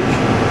next bridge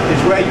is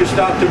where you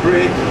start to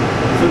brake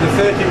for the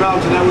 30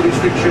 miles an hour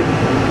restriction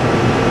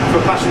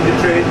for passenger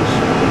trains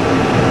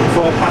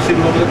for passing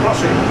over the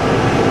crossing.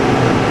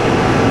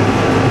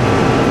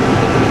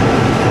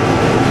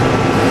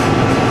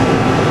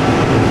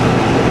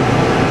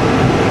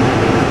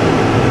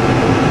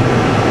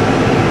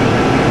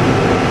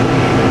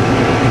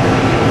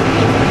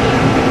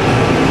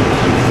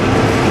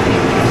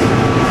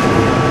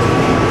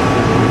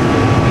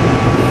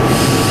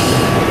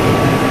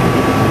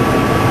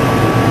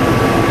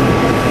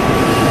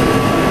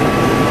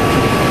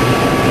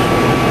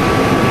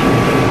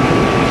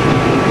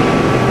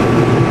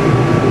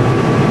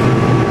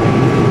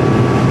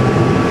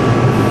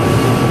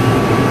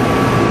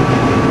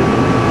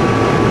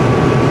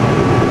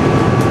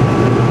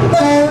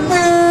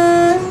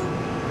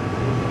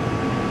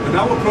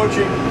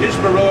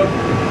 Disborough Road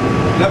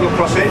level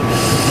crossing.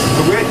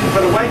 We're waiting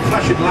for a white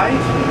flashing light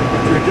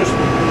which we've just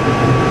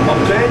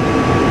obtained,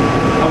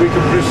 and we can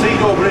proceed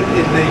over it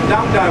in the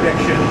down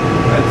direction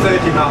at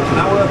 30 miles an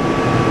hour.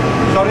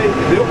 Sorry,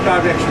 in the up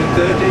direction at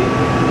 30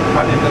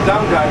 and in the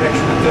down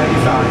direction at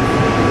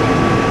 35.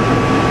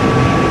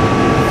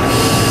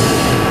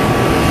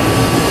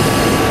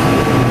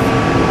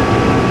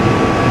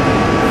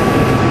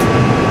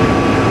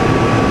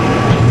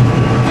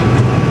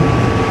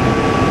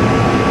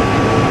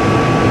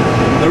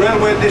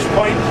 At this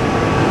point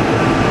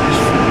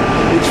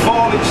it's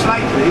falling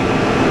slightly,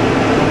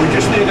 but we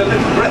just need a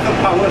little breath of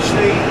power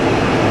steam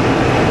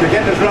to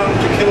get us round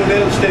to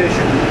Kildale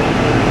station,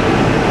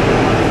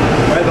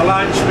 where the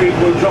line speed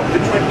will drop to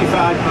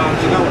 25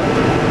 miles an hour.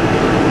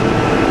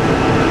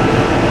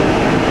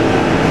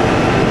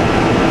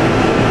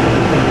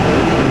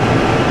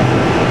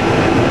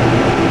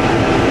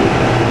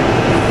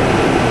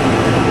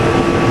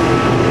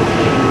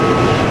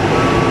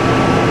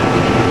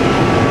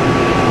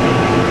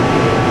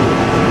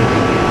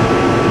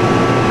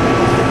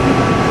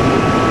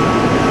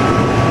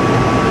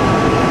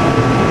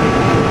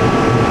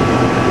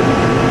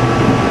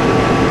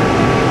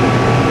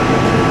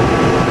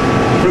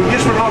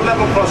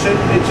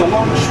 It's a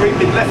long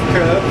sweeping left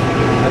curve,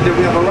 and then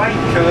we have a right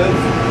curve,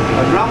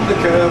 and round the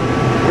curve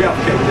we have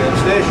Kildale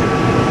station.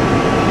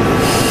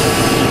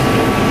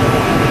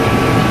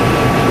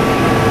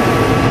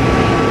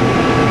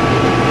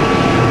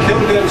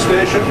 Kildale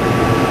station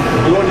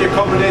will only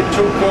accommodate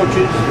 2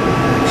 coaches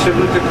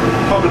similar to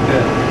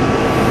Coventry.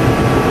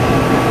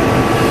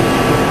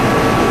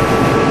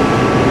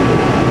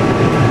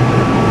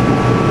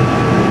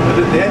 And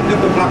at the end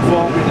of the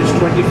platform it is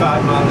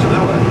 25 miles an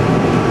hour.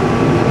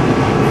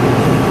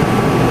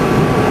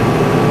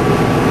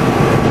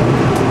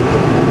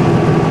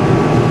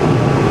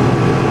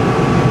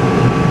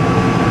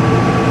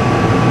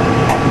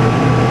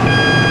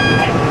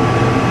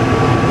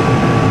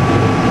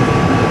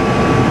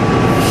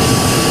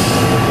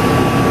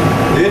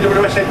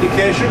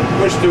 Indication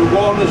was to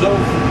warn us of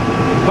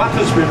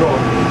Battersby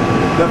Road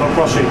level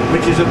crossing,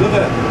 which is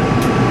another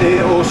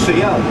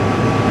AOCL.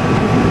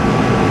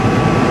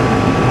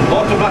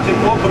 Automatic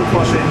open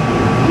crossing,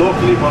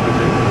 locally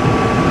monitored.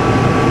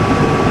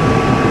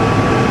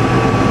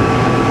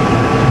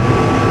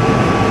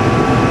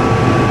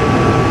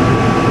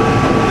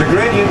 The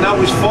gradient now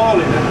is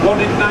falling at 1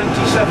 in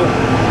 97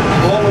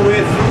 all the way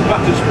through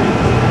Battersby.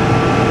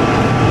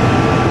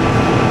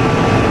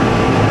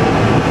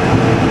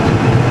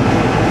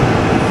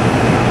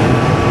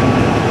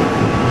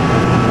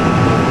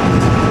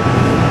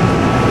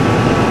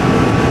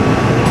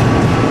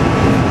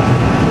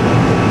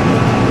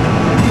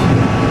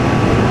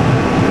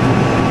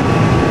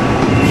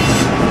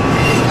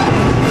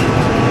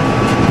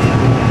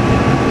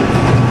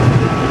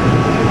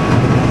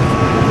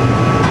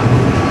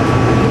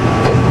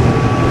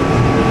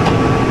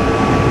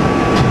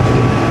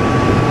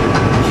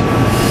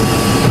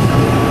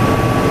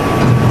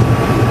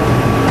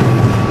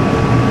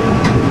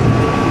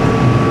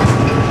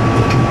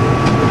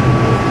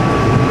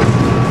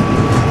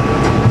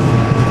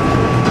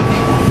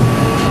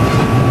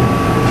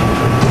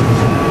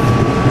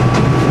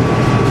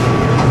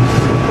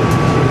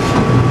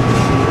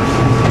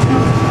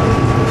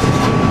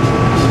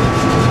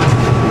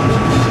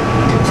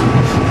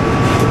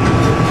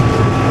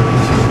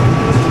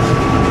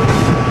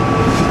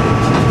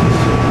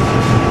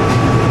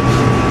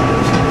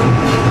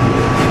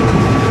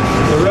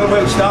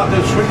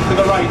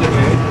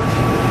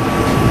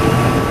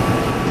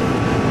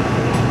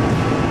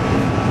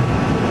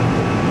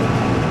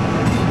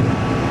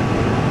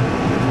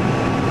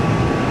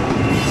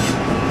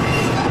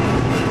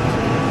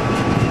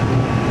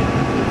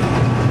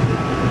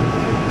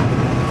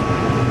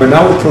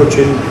 now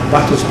approaching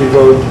Battersby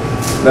Road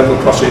level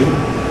crossing.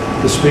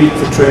 The speed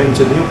for trains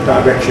in the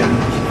up direction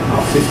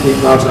are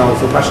 15 miles an hour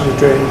for passenger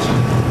trains,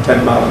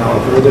 10 miles an hour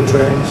for other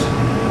trains.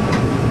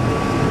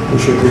 We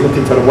should be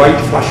looking for a white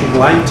flashing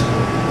light.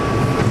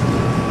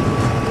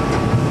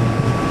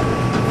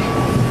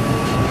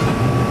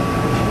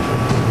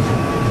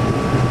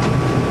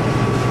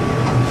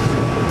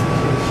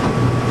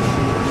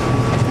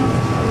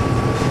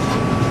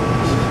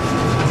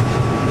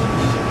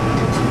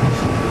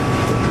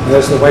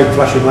 There's the white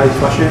flashing light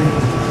flashing.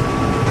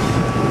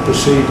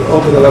 Proceed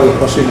over the level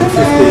crossing at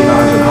 15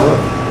 miles an hour.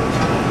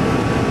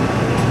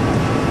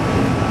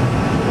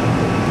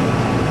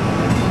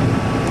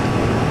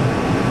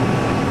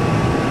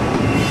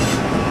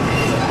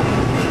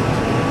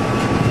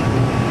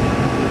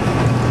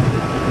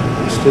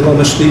 Still on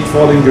a steep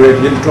falling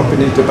gradient,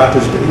 dropping into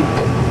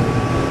Battersby.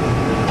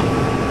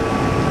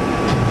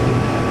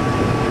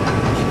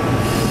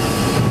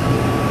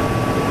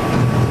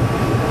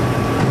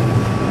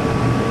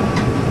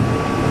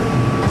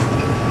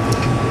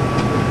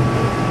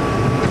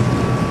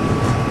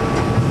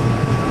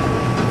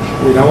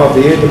 We now have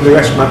the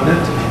AWS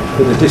magnet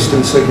for the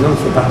distance signal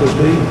for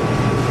Battersby.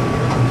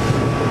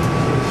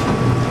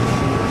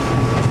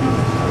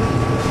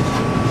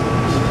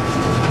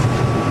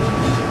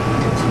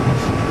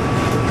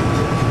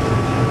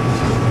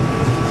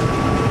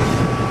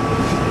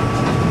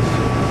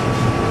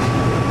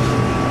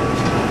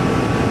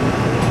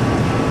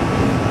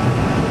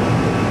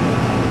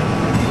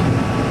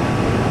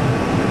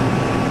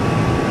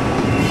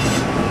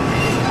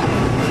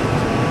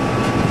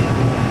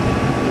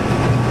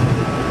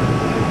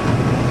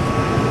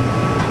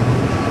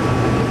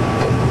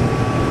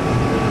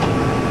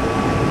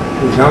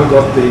 We've now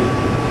got the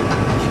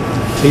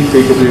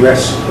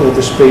TPWS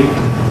overspeed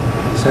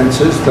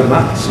sensors, the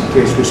mats, in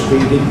case we're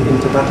speeding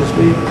into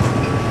Battersby.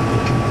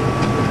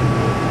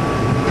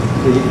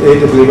 The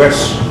AWS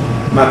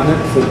magnet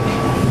for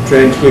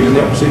trains going in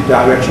the opposite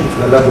direction for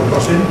the level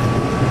crossing.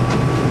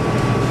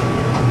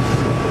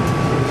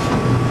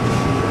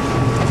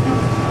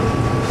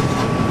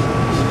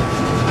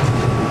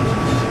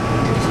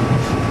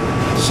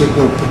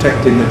 Signal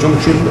protecting the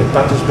junction at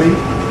Battersby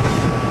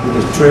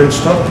with a train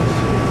stop.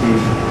 We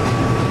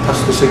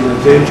pass the signal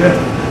of danger.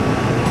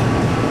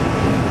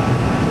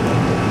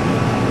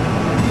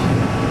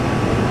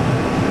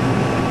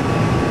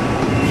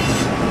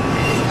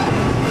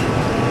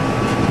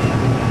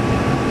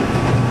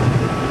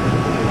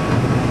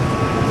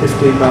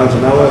 (15 miles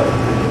an hour).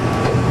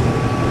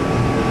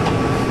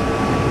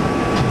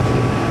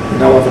 We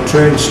now have a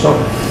train stop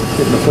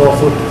in the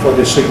forefoot for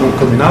the signal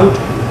coming out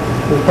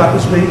of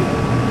Battersby.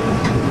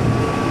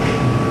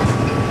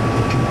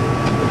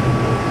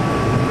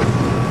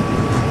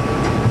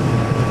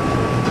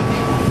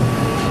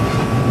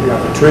 We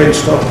have a train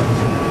stop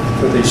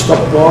for the stop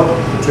board,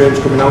 the train's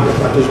coming out of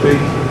Battersby.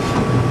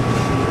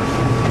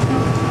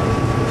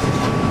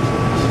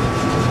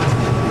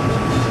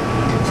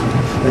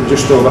 And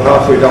just over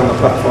halfway down the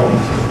platform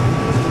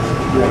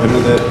we have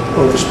another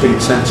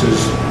overspeed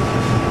sensors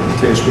in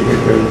case we get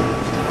to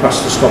pass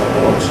the stop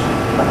boards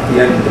at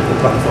the end of the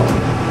platform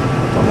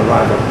on the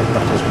right of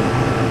Battersby.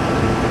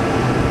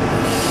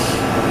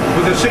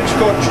 With a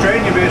 6-coach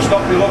train you may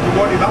stop your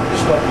locomotive at the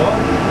stop board.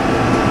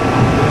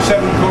 With a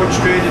 7-coach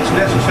train it's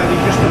necessary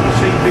just to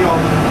proceed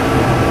beyond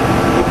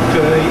up to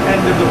the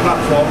end of the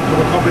platform to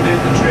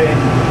accommodate the train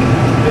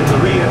in the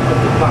rear of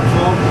the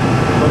platform,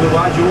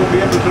 otherwise you won't be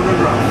able to run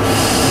round.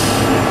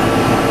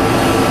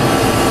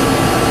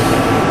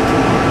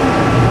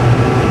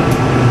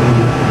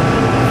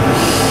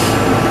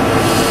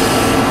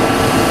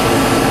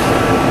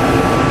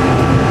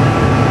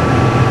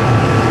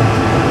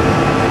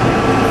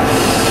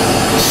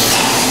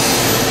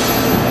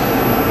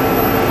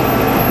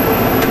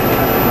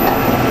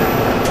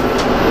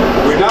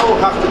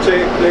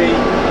 Take the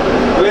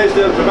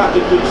Blaisdell to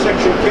Battersby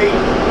section key,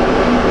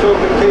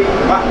 token key,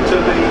 back to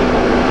the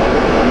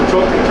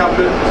token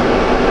cabinet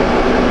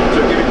to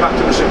give it back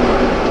to the signal.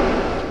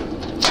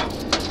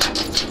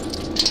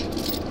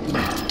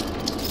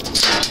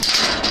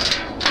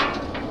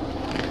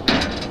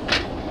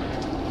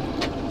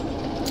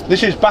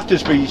 This is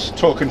Battersby's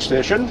token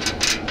station.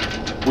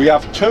 We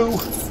have 2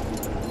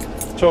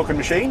 token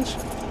machines.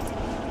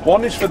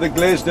 One is for the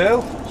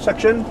Blaisdell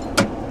section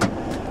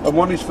and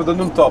one is for the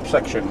Nunthorpe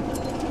section.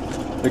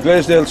 The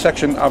Blaisdell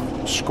section have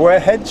square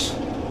heads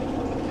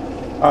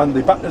and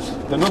the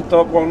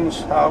Nunthorpe ones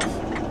have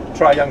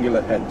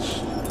triangular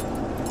heads.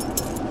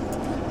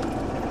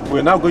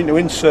 We're now going to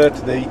insert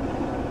the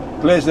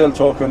Blaisdell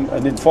token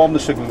and inform the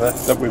signaller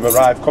that we've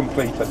arrived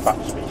complete at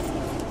Battersby.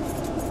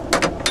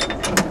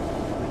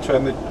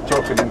 Turn the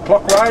token in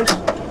clockwise,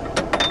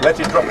 let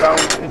it drop down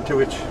into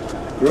its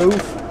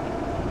groove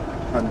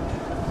and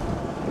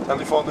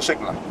telephone the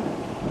signaller.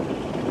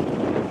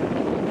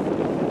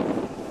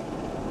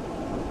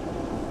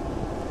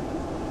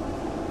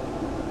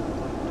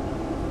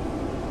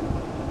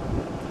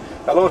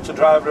 Hello to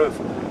driver of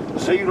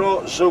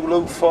 0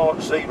 Zulu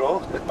 40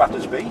 at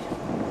Battersby.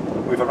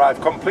 We've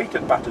arrived complete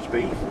at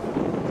Battersby.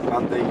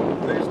 and the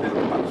Blaisdell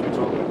and Battersby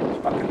token is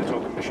back in the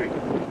token machine.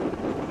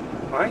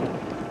 Right?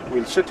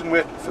 We'll sit and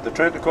wait for the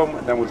train to come,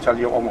 and then we'll tell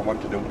you what we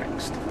want to do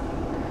next.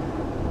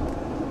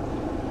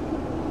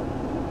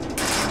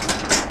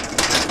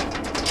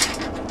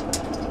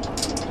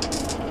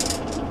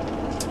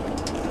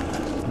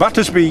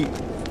 Battersby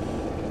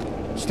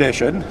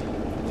station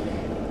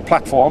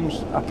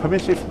platforms are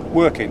permissive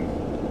working.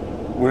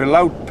 We're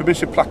allowed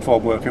permissive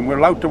platform working. We're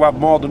allowed to have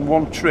more than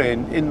one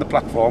train in the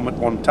platform at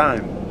one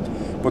time.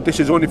 But this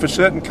is only for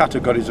certain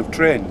categories of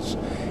trains.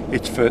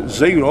 It's for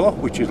 0,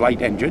 which is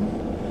light engine,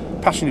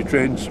 passenger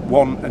trains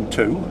 1 and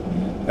 2,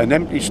 and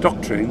empty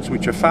stock trains,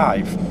 which are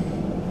 5.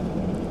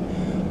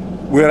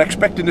 We're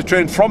expecting the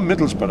train from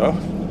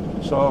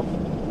Middlesbrough, so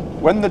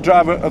when the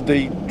driver of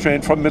the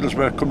train from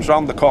Middlesbrough comes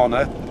round the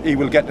corner, he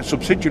will get a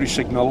subsidiary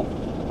signal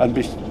and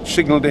be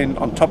signalled in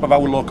on top of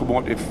our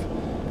locomotive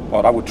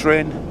or our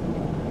train,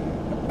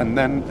 and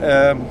then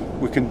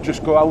we can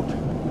just go out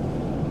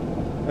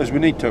as we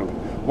need to.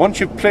 Once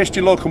you've placed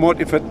your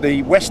locomotive at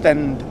the west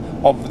end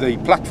of the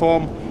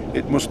platform,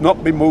 it must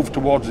not be moved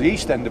towards the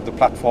east end of the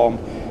platform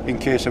in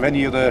case of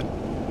any other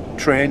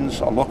trains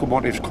or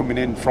locomotives coming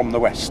in from the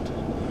west.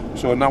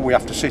 So now we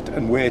have to sit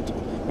and wait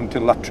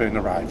until that train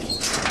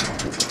arrives.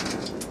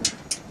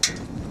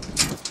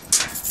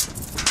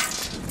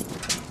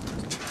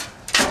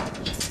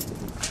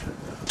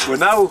 We're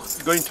now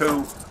going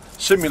to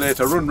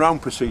simulate a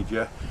run-round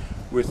procedure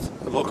with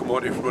a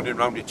locomotive running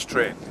round its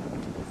train.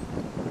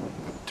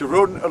 To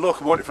run a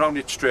locomotive round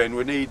its train,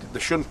 we need the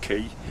shunt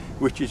key,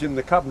 which is in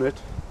the cabinet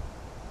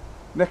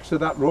next to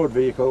that road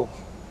vehicle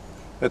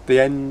at the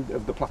end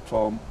of the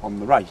platform on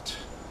the right.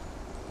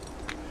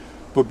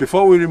 But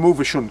before we remove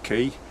a shunt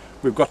key,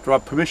 we've got to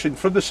have permission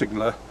from the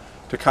signaller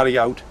to carry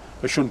out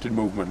a shunting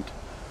movement.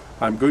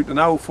 I'm going to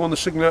now phone the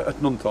signaller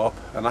at Nunthorpe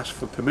and ask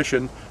for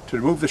permission to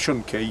remove the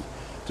shunt key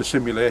to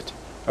simulate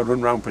a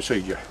run-round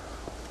procedure.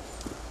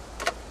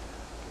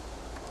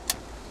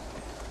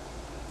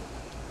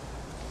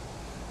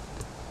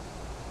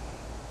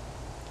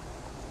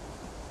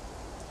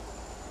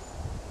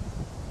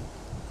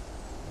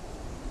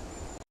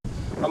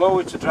 Hello,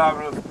 it's a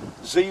driver of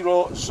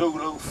 0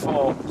 Zulu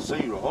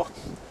 40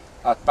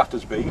 at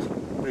Battersby,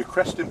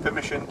 requesting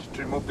permission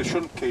to remove the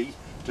shunt key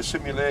to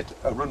simulate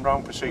a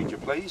run-round procedure,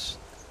 please.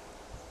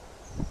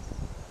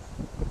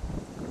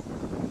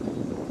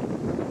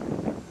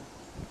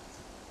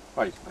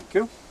 Right, thank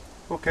you.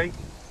 Okay.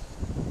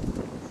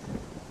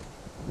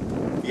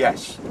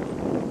 Yes.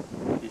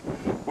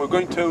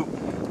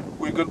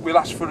 We'll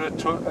ask for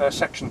a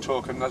section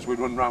token as we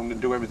run round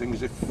and do everything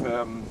as if,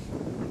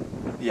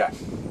 yeah.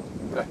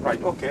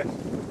 Right, okay.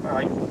 All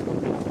right.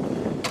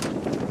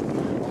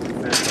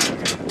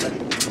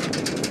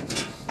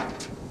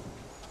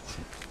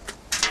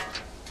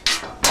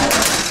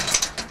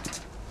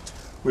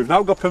 We've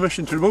now got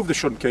permission to remove the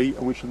shunt key,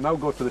 and we shall now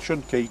go to the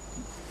shunt key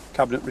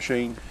cabinet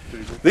machine.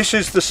 This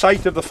is the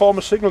site of the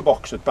former signal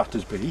box at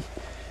Battersby,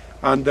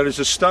 and there is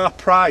a star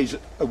prize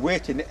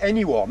awaiting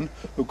anyone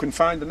who can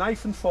find a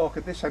knife and fork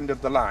at this end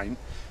of the line,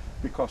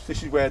 because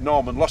this is where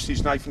Norman lost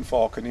his knife and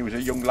fork and he was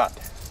a young lad.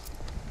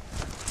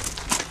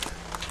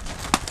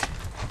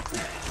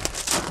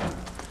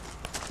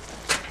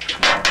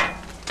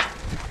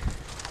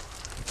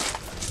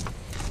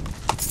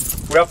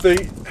 We have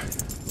the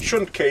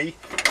shunt key.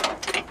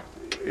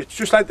 It's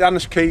just like the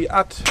harness key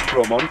at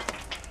Grosmont,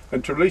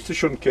 and to release the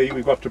shunt key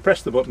we've got to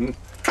press the button,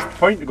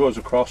 pointer goes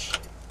across,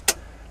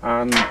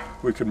 and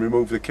we can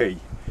remove the key.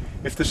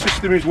 If the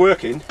system is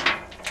working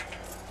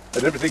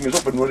and everything is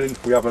up and running,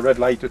 we have a red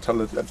light to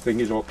tell us everything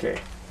is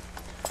okay.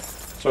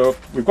 So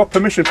we've got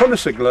permission from the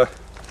signaller,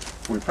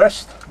 we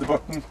press the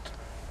button,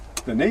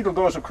 the needle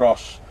goes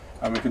across,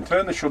 and we can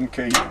turn the shunt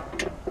key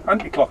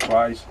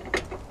anti-clockwise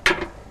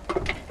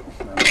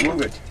and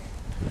move it.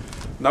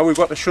 Now we've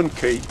got the shunt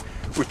key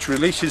which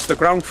releases the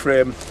ground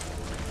frame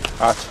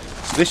at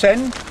this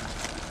end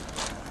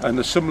and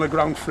a similar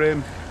ground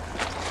frame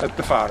at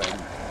the far end.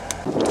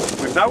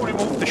 We've now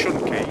removed the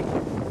shunt key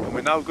and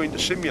we're now going to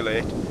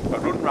simulate a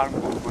run-round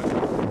movement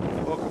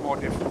of the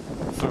locomotive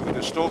through the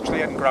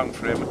Stokesley end ground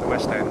frame at the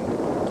west end,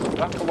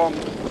 back along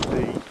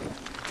the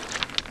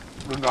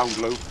run-round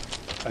loop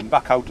and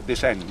back out at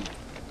this end.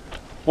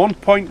 One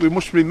point we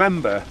must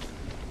remember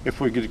if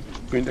we're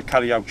going to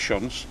carry out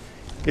shunts: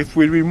 if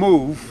we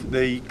remove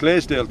the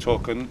Blaisdell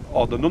token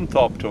or the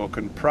Nunthorpe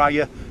token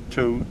prior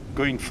to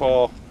going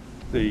for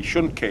the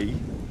shunt key,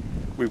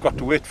 we've got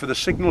to wait for the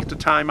signal to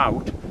time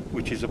out,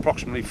 which is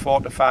approximately 4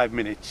 to 5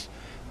 minutes,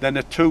 then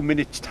a 2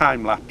 minutes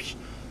time lapse,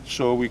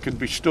 so we can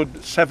be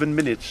stood 7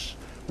 minutes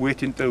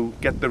waiting to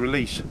get the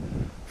release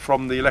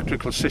from the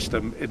electrical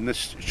system in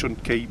this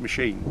shunt key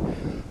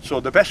machine. So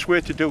the best way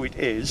to do it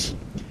is,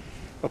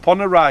 upon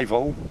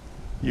arrival,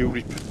 you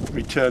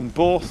return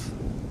both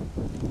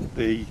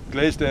the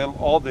Blaisdell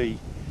or the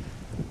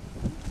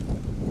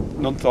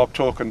Nunthorpe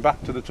token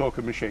back to the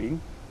token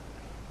machine.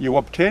 You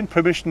obtain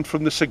permission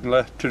from the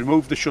signaller to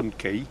remove the shunt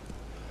key.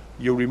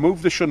 You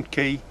remove the shunt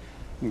key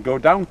and go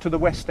down to the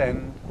west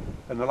end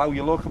and allow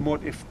your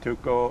locomotive to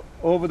go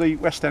over the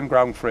west end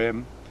ground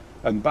frame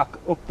and back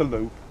up the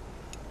loop,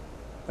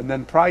 and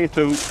then prior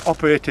to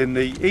operating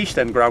the east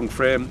end ground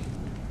frame,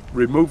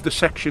 remove the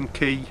section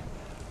key,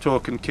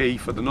 token key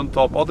for the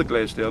Nunthorpe or the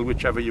Glaisdale,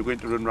 whichever you're going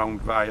to run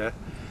round via,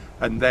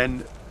 and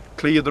then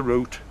clear the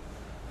route,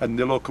 and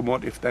the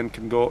locomotive then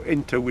can go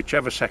into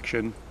whichever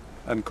section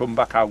and come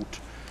back out.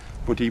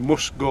 But he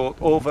must go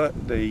over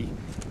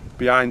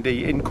behind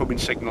the incoming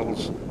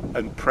signals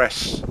and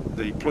press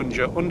the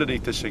plunger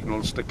underneath the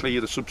signals to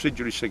clear the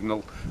subsidiary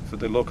signal for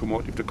the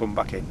locomotive to come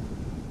back in.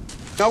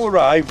 Now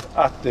arrived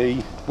at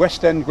the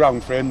west end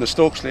ground frame, the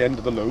Stokesley end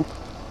of the loop.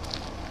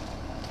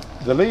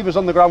 The levers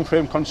on the ground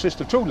frame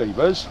consist of two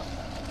levers.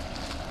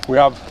 We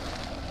have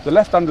the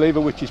left hand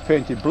lever, which is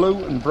painted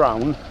blue and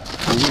brown.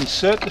 We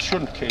insert the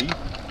shunt key,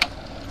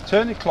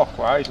 turn it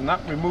clockwise, and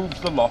that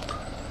removes the lock,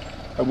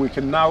 and we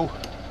can now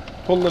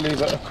pull the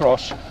lever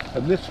across,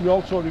 and this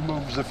also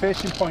removes the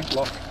facing point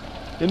lock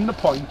in the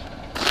point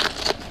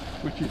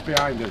which is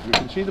behind us. We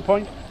can see the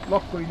point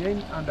lock going in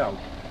and out.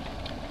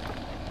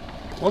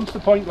 Once the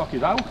point lock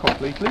is out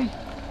completely,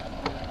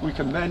 we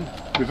can then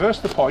reverse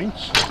the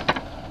points,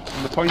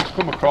 and the points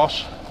come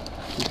across.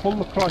 We pull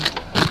the point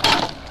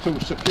to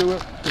a secure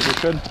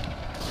position,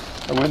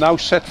 and we're now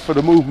set for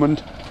the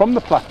movement from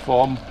the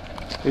platform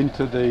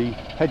into the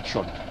head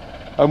shunt,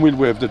 and we'll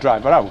wave the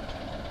driver out.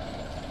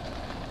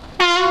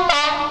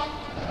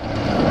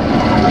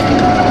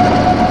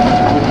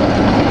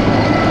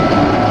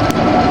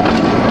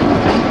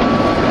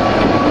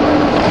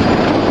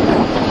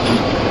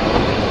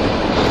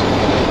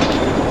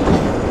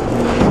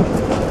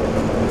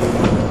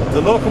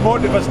 The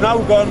locomotive has now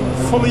gone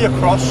fully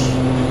across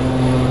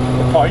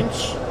the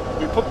points.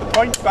 We put the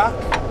point back.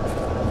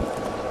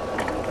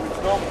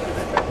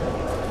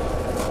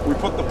 We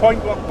put the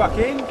point lock back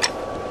in,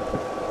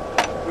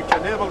 which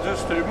enables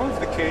us to remove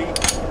the key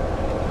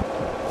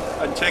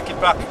and take it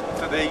back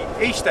to the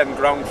east end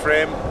ground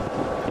frame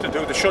to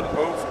do the shunt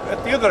move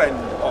at the other end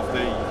of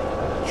the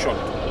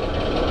shunt.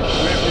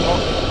 Wave them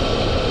up,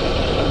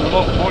 and the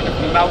locomotive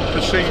will now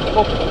proceed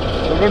up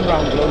the run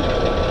round loop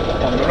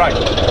on the right.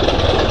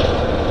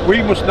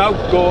 We must now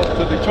go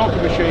to the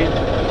token machine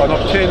and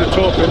obtain a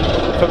token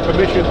for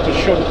permission to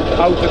shunt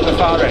out at the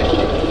far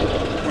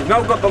end. We've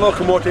now got the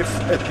locomotive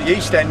at the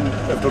east end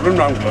of the run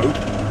round loop,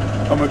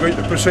 and we're going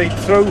to proceed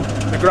through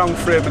the ground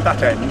frame at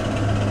that end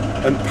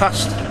and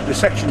past the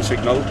section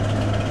signal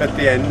at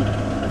the end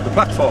of the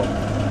platform.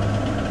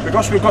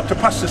 Because we've got to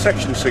pass the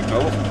section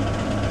signal,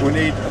 we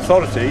need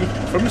authority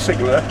from the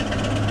signaller,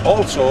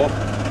 also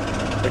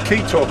a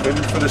key token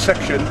for the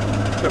section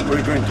that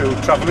we're going to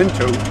travel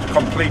into to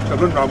complete the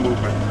run round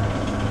movement.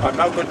 I'm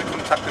now going to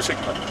contact the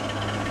signaller.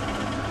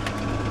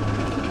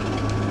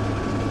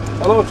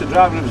 Hello to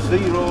driver of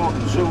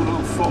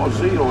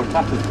 0Zulu40 at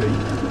Battersby,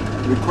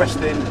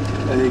 requesting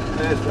a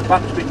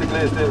Battersby to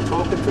Glaisdale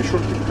token for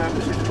shunting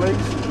purposes,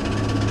 please.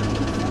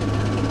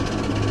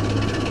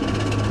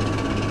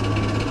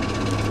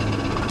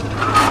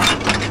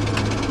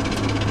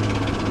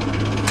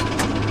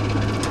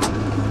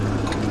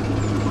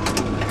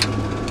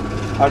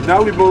 I've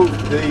now removed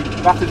the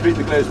Battersby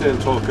to Glaisdale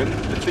token.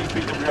 The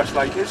TPWS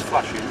light is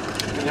flashing,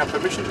 and you have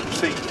permission to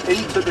proceed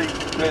into the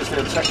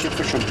Glaisdale section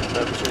for shunting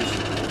purposes.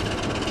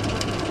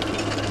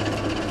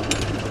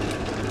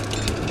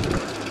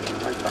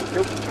 Right, thank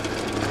you.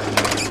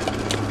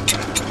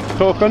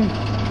 Token.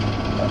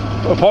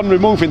 Upon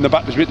removing the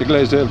Battersby to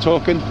Glaisdale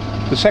token,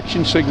 the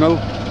section signal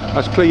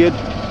has cleared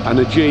and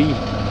a G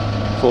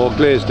for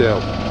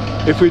Glaisdale.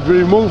 If we'd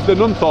removed the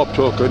Nunthorpe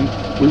token,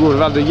 we would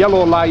have had a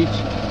yellow light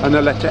and a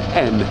letter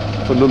N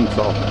for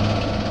Nunthorpe.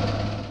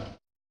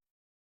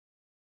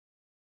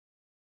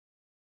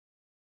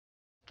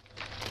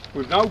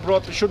 We've now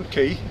brought the shunt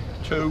key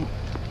to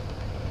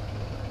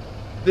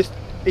this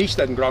east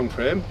end ground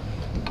frame.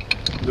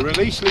 The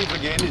release lever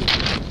again is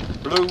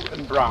blue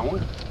and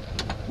brown.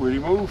 We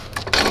remove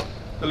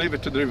the lever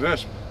to the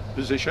reverse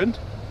position,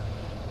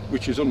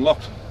 which is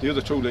unlocked the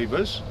other two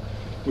levers.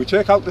 We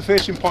take out the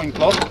facing point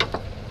lock,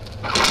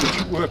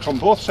 which works on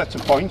both sets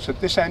of points at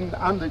this end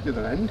and at the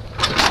other end.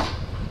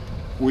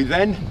 We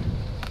then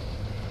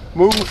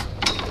move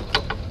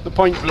the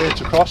point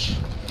blades across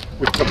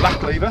with the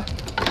black lever,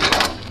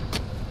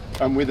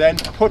 and we then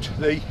put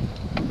the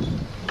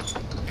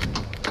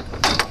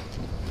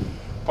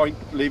point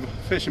lever,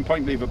 facing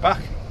point lever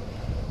back,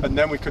 and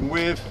then we can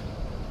wave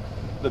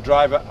the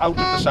driver out of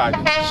the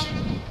sidings.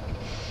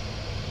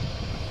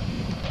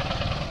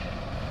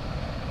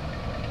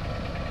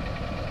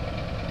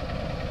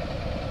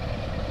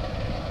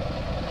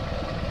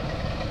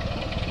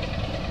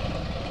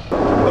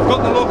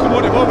 Got the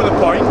locomotive over the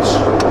points.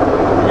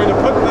 We're going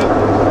to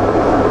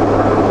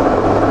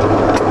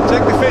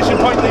take the facing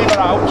point lever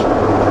out,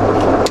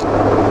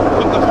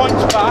 put the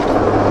points back,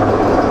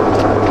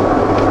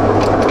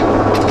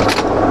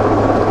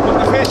 put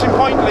the facing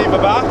point lever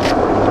back,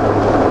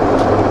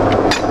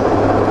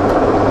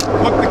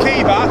 put the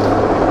key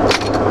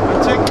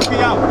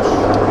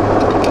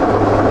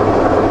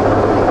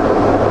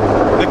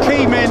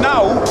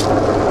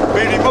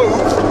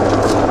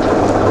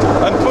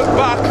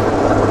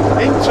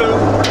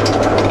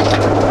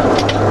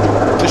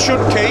the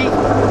shunt key,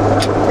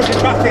 put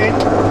it back in.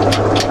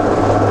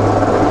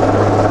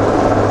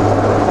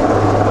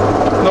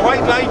 The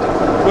white light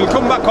will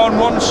come back on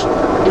once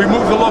we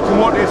move the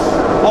locomotive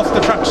off the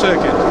track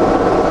circuit.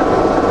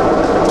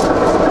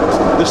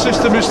 The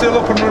system is still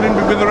up and running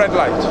with the red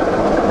light.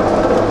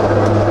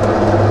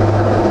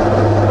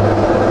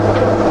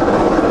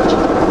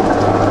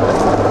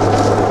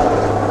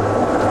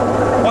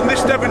 On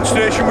this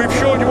demonstration we've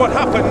shown you what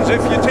happens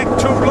if you take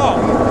too long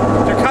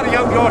to carry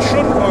out your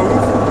shunt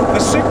move. The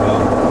signal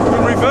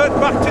will revert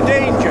back to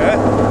danger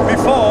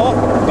before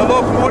the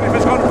locomotive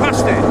has gone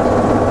past it.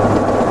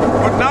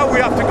 But now we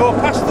have to go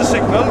past the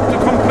signal to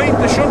complete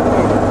the shunt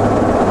move.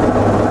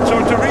 So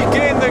to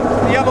regain the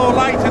yellow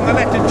light in the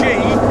letter G,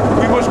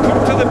 we must come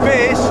to the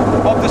base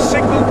of the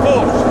signal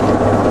post.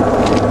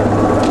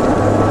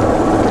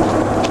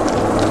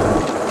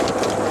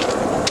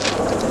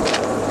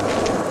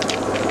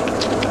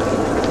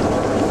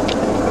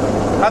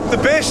 At the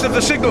base of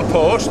the signal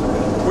post,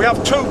 we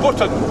have two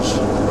buttons.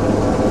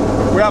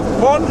 We have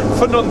one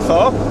for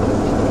Nunthorpe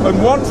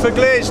and one for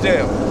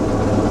Glaisdale.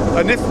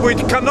 And if we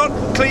cannot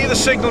clear the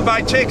signal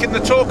by taking the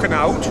token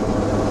out,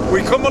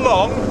 we come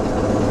along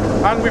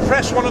and we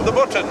press one of the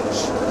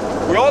buttons.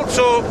 We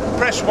also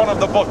press one of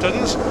the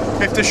buttons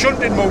if the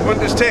shunting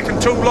movement has taken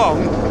too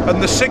long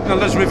and the signal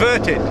has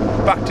reverted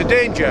back to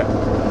danger.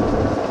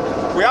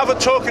 We have a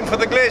token for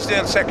the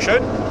Glaisdale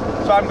section,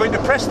 so I'm going to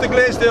press the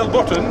Glaisdale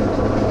button,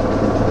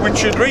 which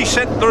should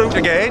reset the route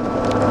again.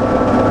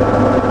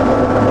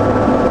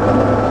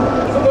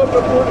 If the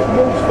locomotive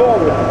moves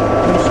forward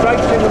and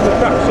strikes in on the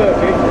track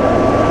circuit,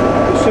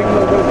 the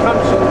signal will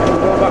cancel and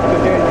go back to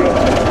danger.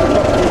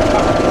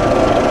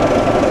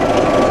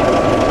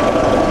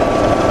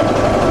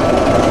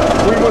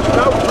 We must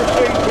now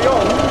proceed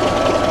beyond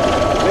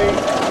the...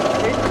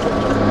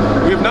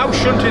 We have now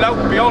shunted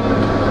out beyond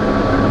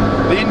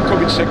the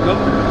incoming signal,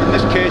 in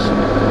this case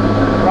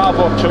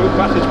Bravo 2,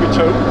 Battersby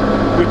 2,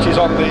 which is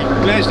on the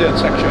Glaisdale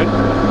section,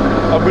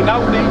 and we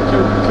now need to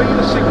clear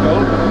the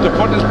signal to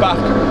put us back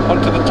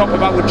onto the top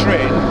of our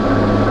train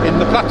in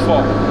the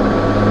platform.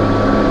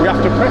 We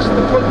have to press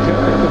the plunger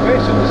at the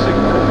base of the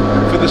signal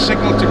for the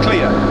signal to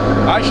clear.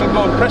 I shall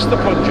go and press the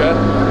plunger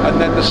and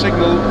then the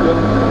signal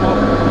will come up,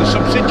 the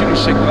subsidiary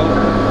signal,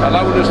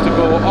 allowing us to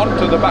go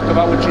onto the back of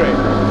our train.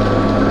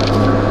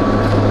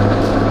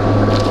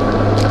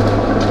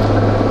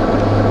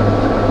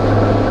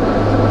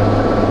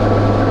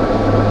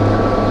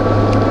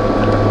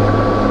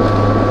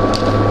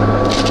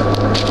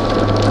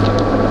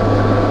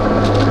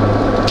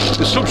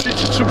 The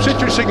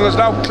subsidiary signal is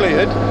now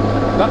cleared.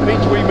 That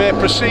means we may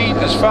proceed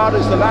as far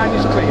as the line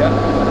is clear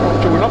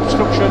up to an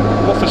obstruction,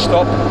 buffer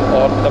stop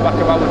or the back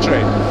of our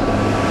train.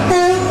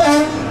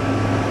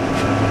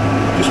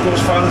 Just go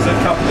as far as the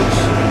cabinets.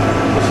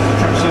 This is the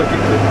track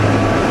circuit clip.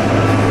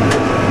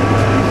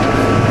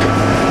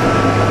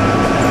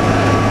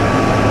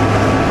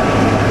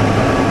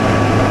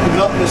 You've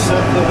locked this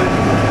up, have you?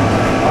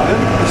 Pardon?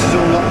 This is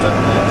all locked up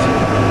now?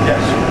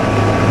 Yes.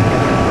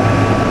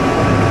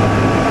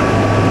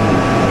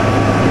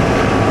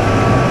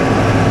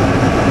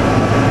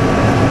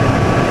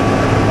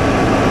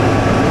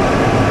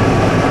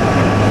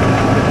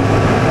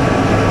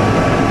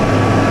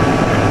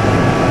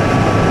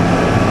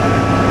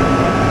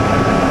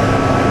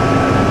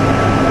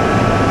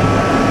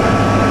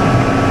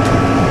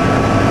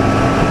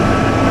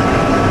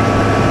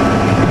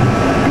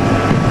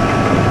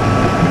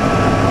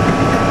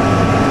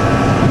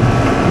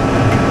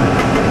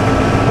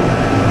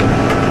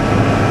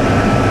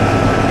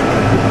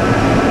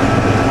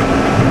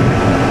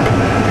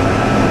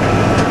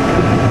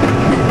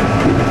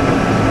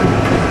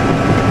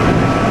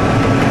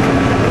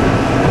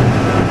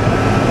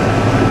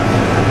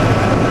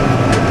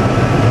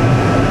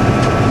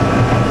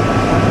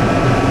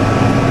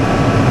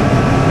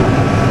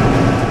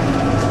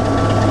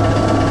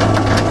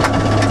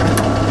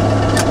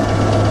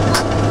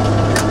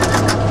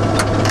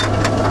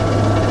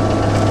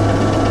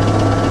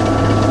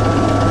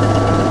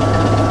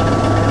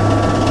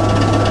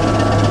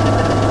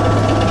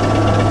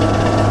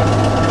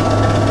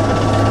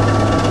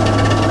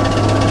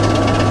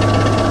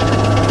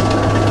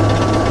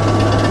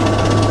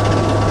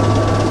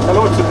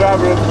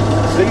 Driver of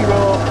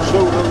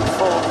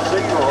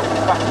 02040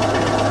 Battersby.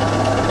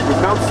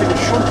 We've now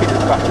finished shunting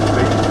at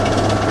Battersby.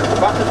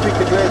 The Battersby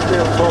to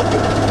Glaisdale token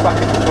is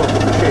back in the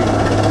token machine,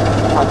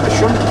 and the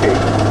shunt key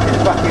is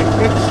back in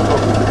its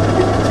token,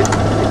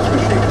 its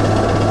machine.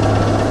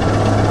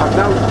 I'm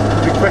now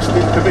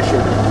requesting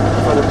permission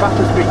for the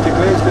Battersby to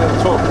Glaisdale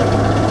token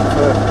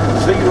for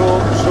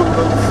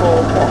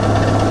 02040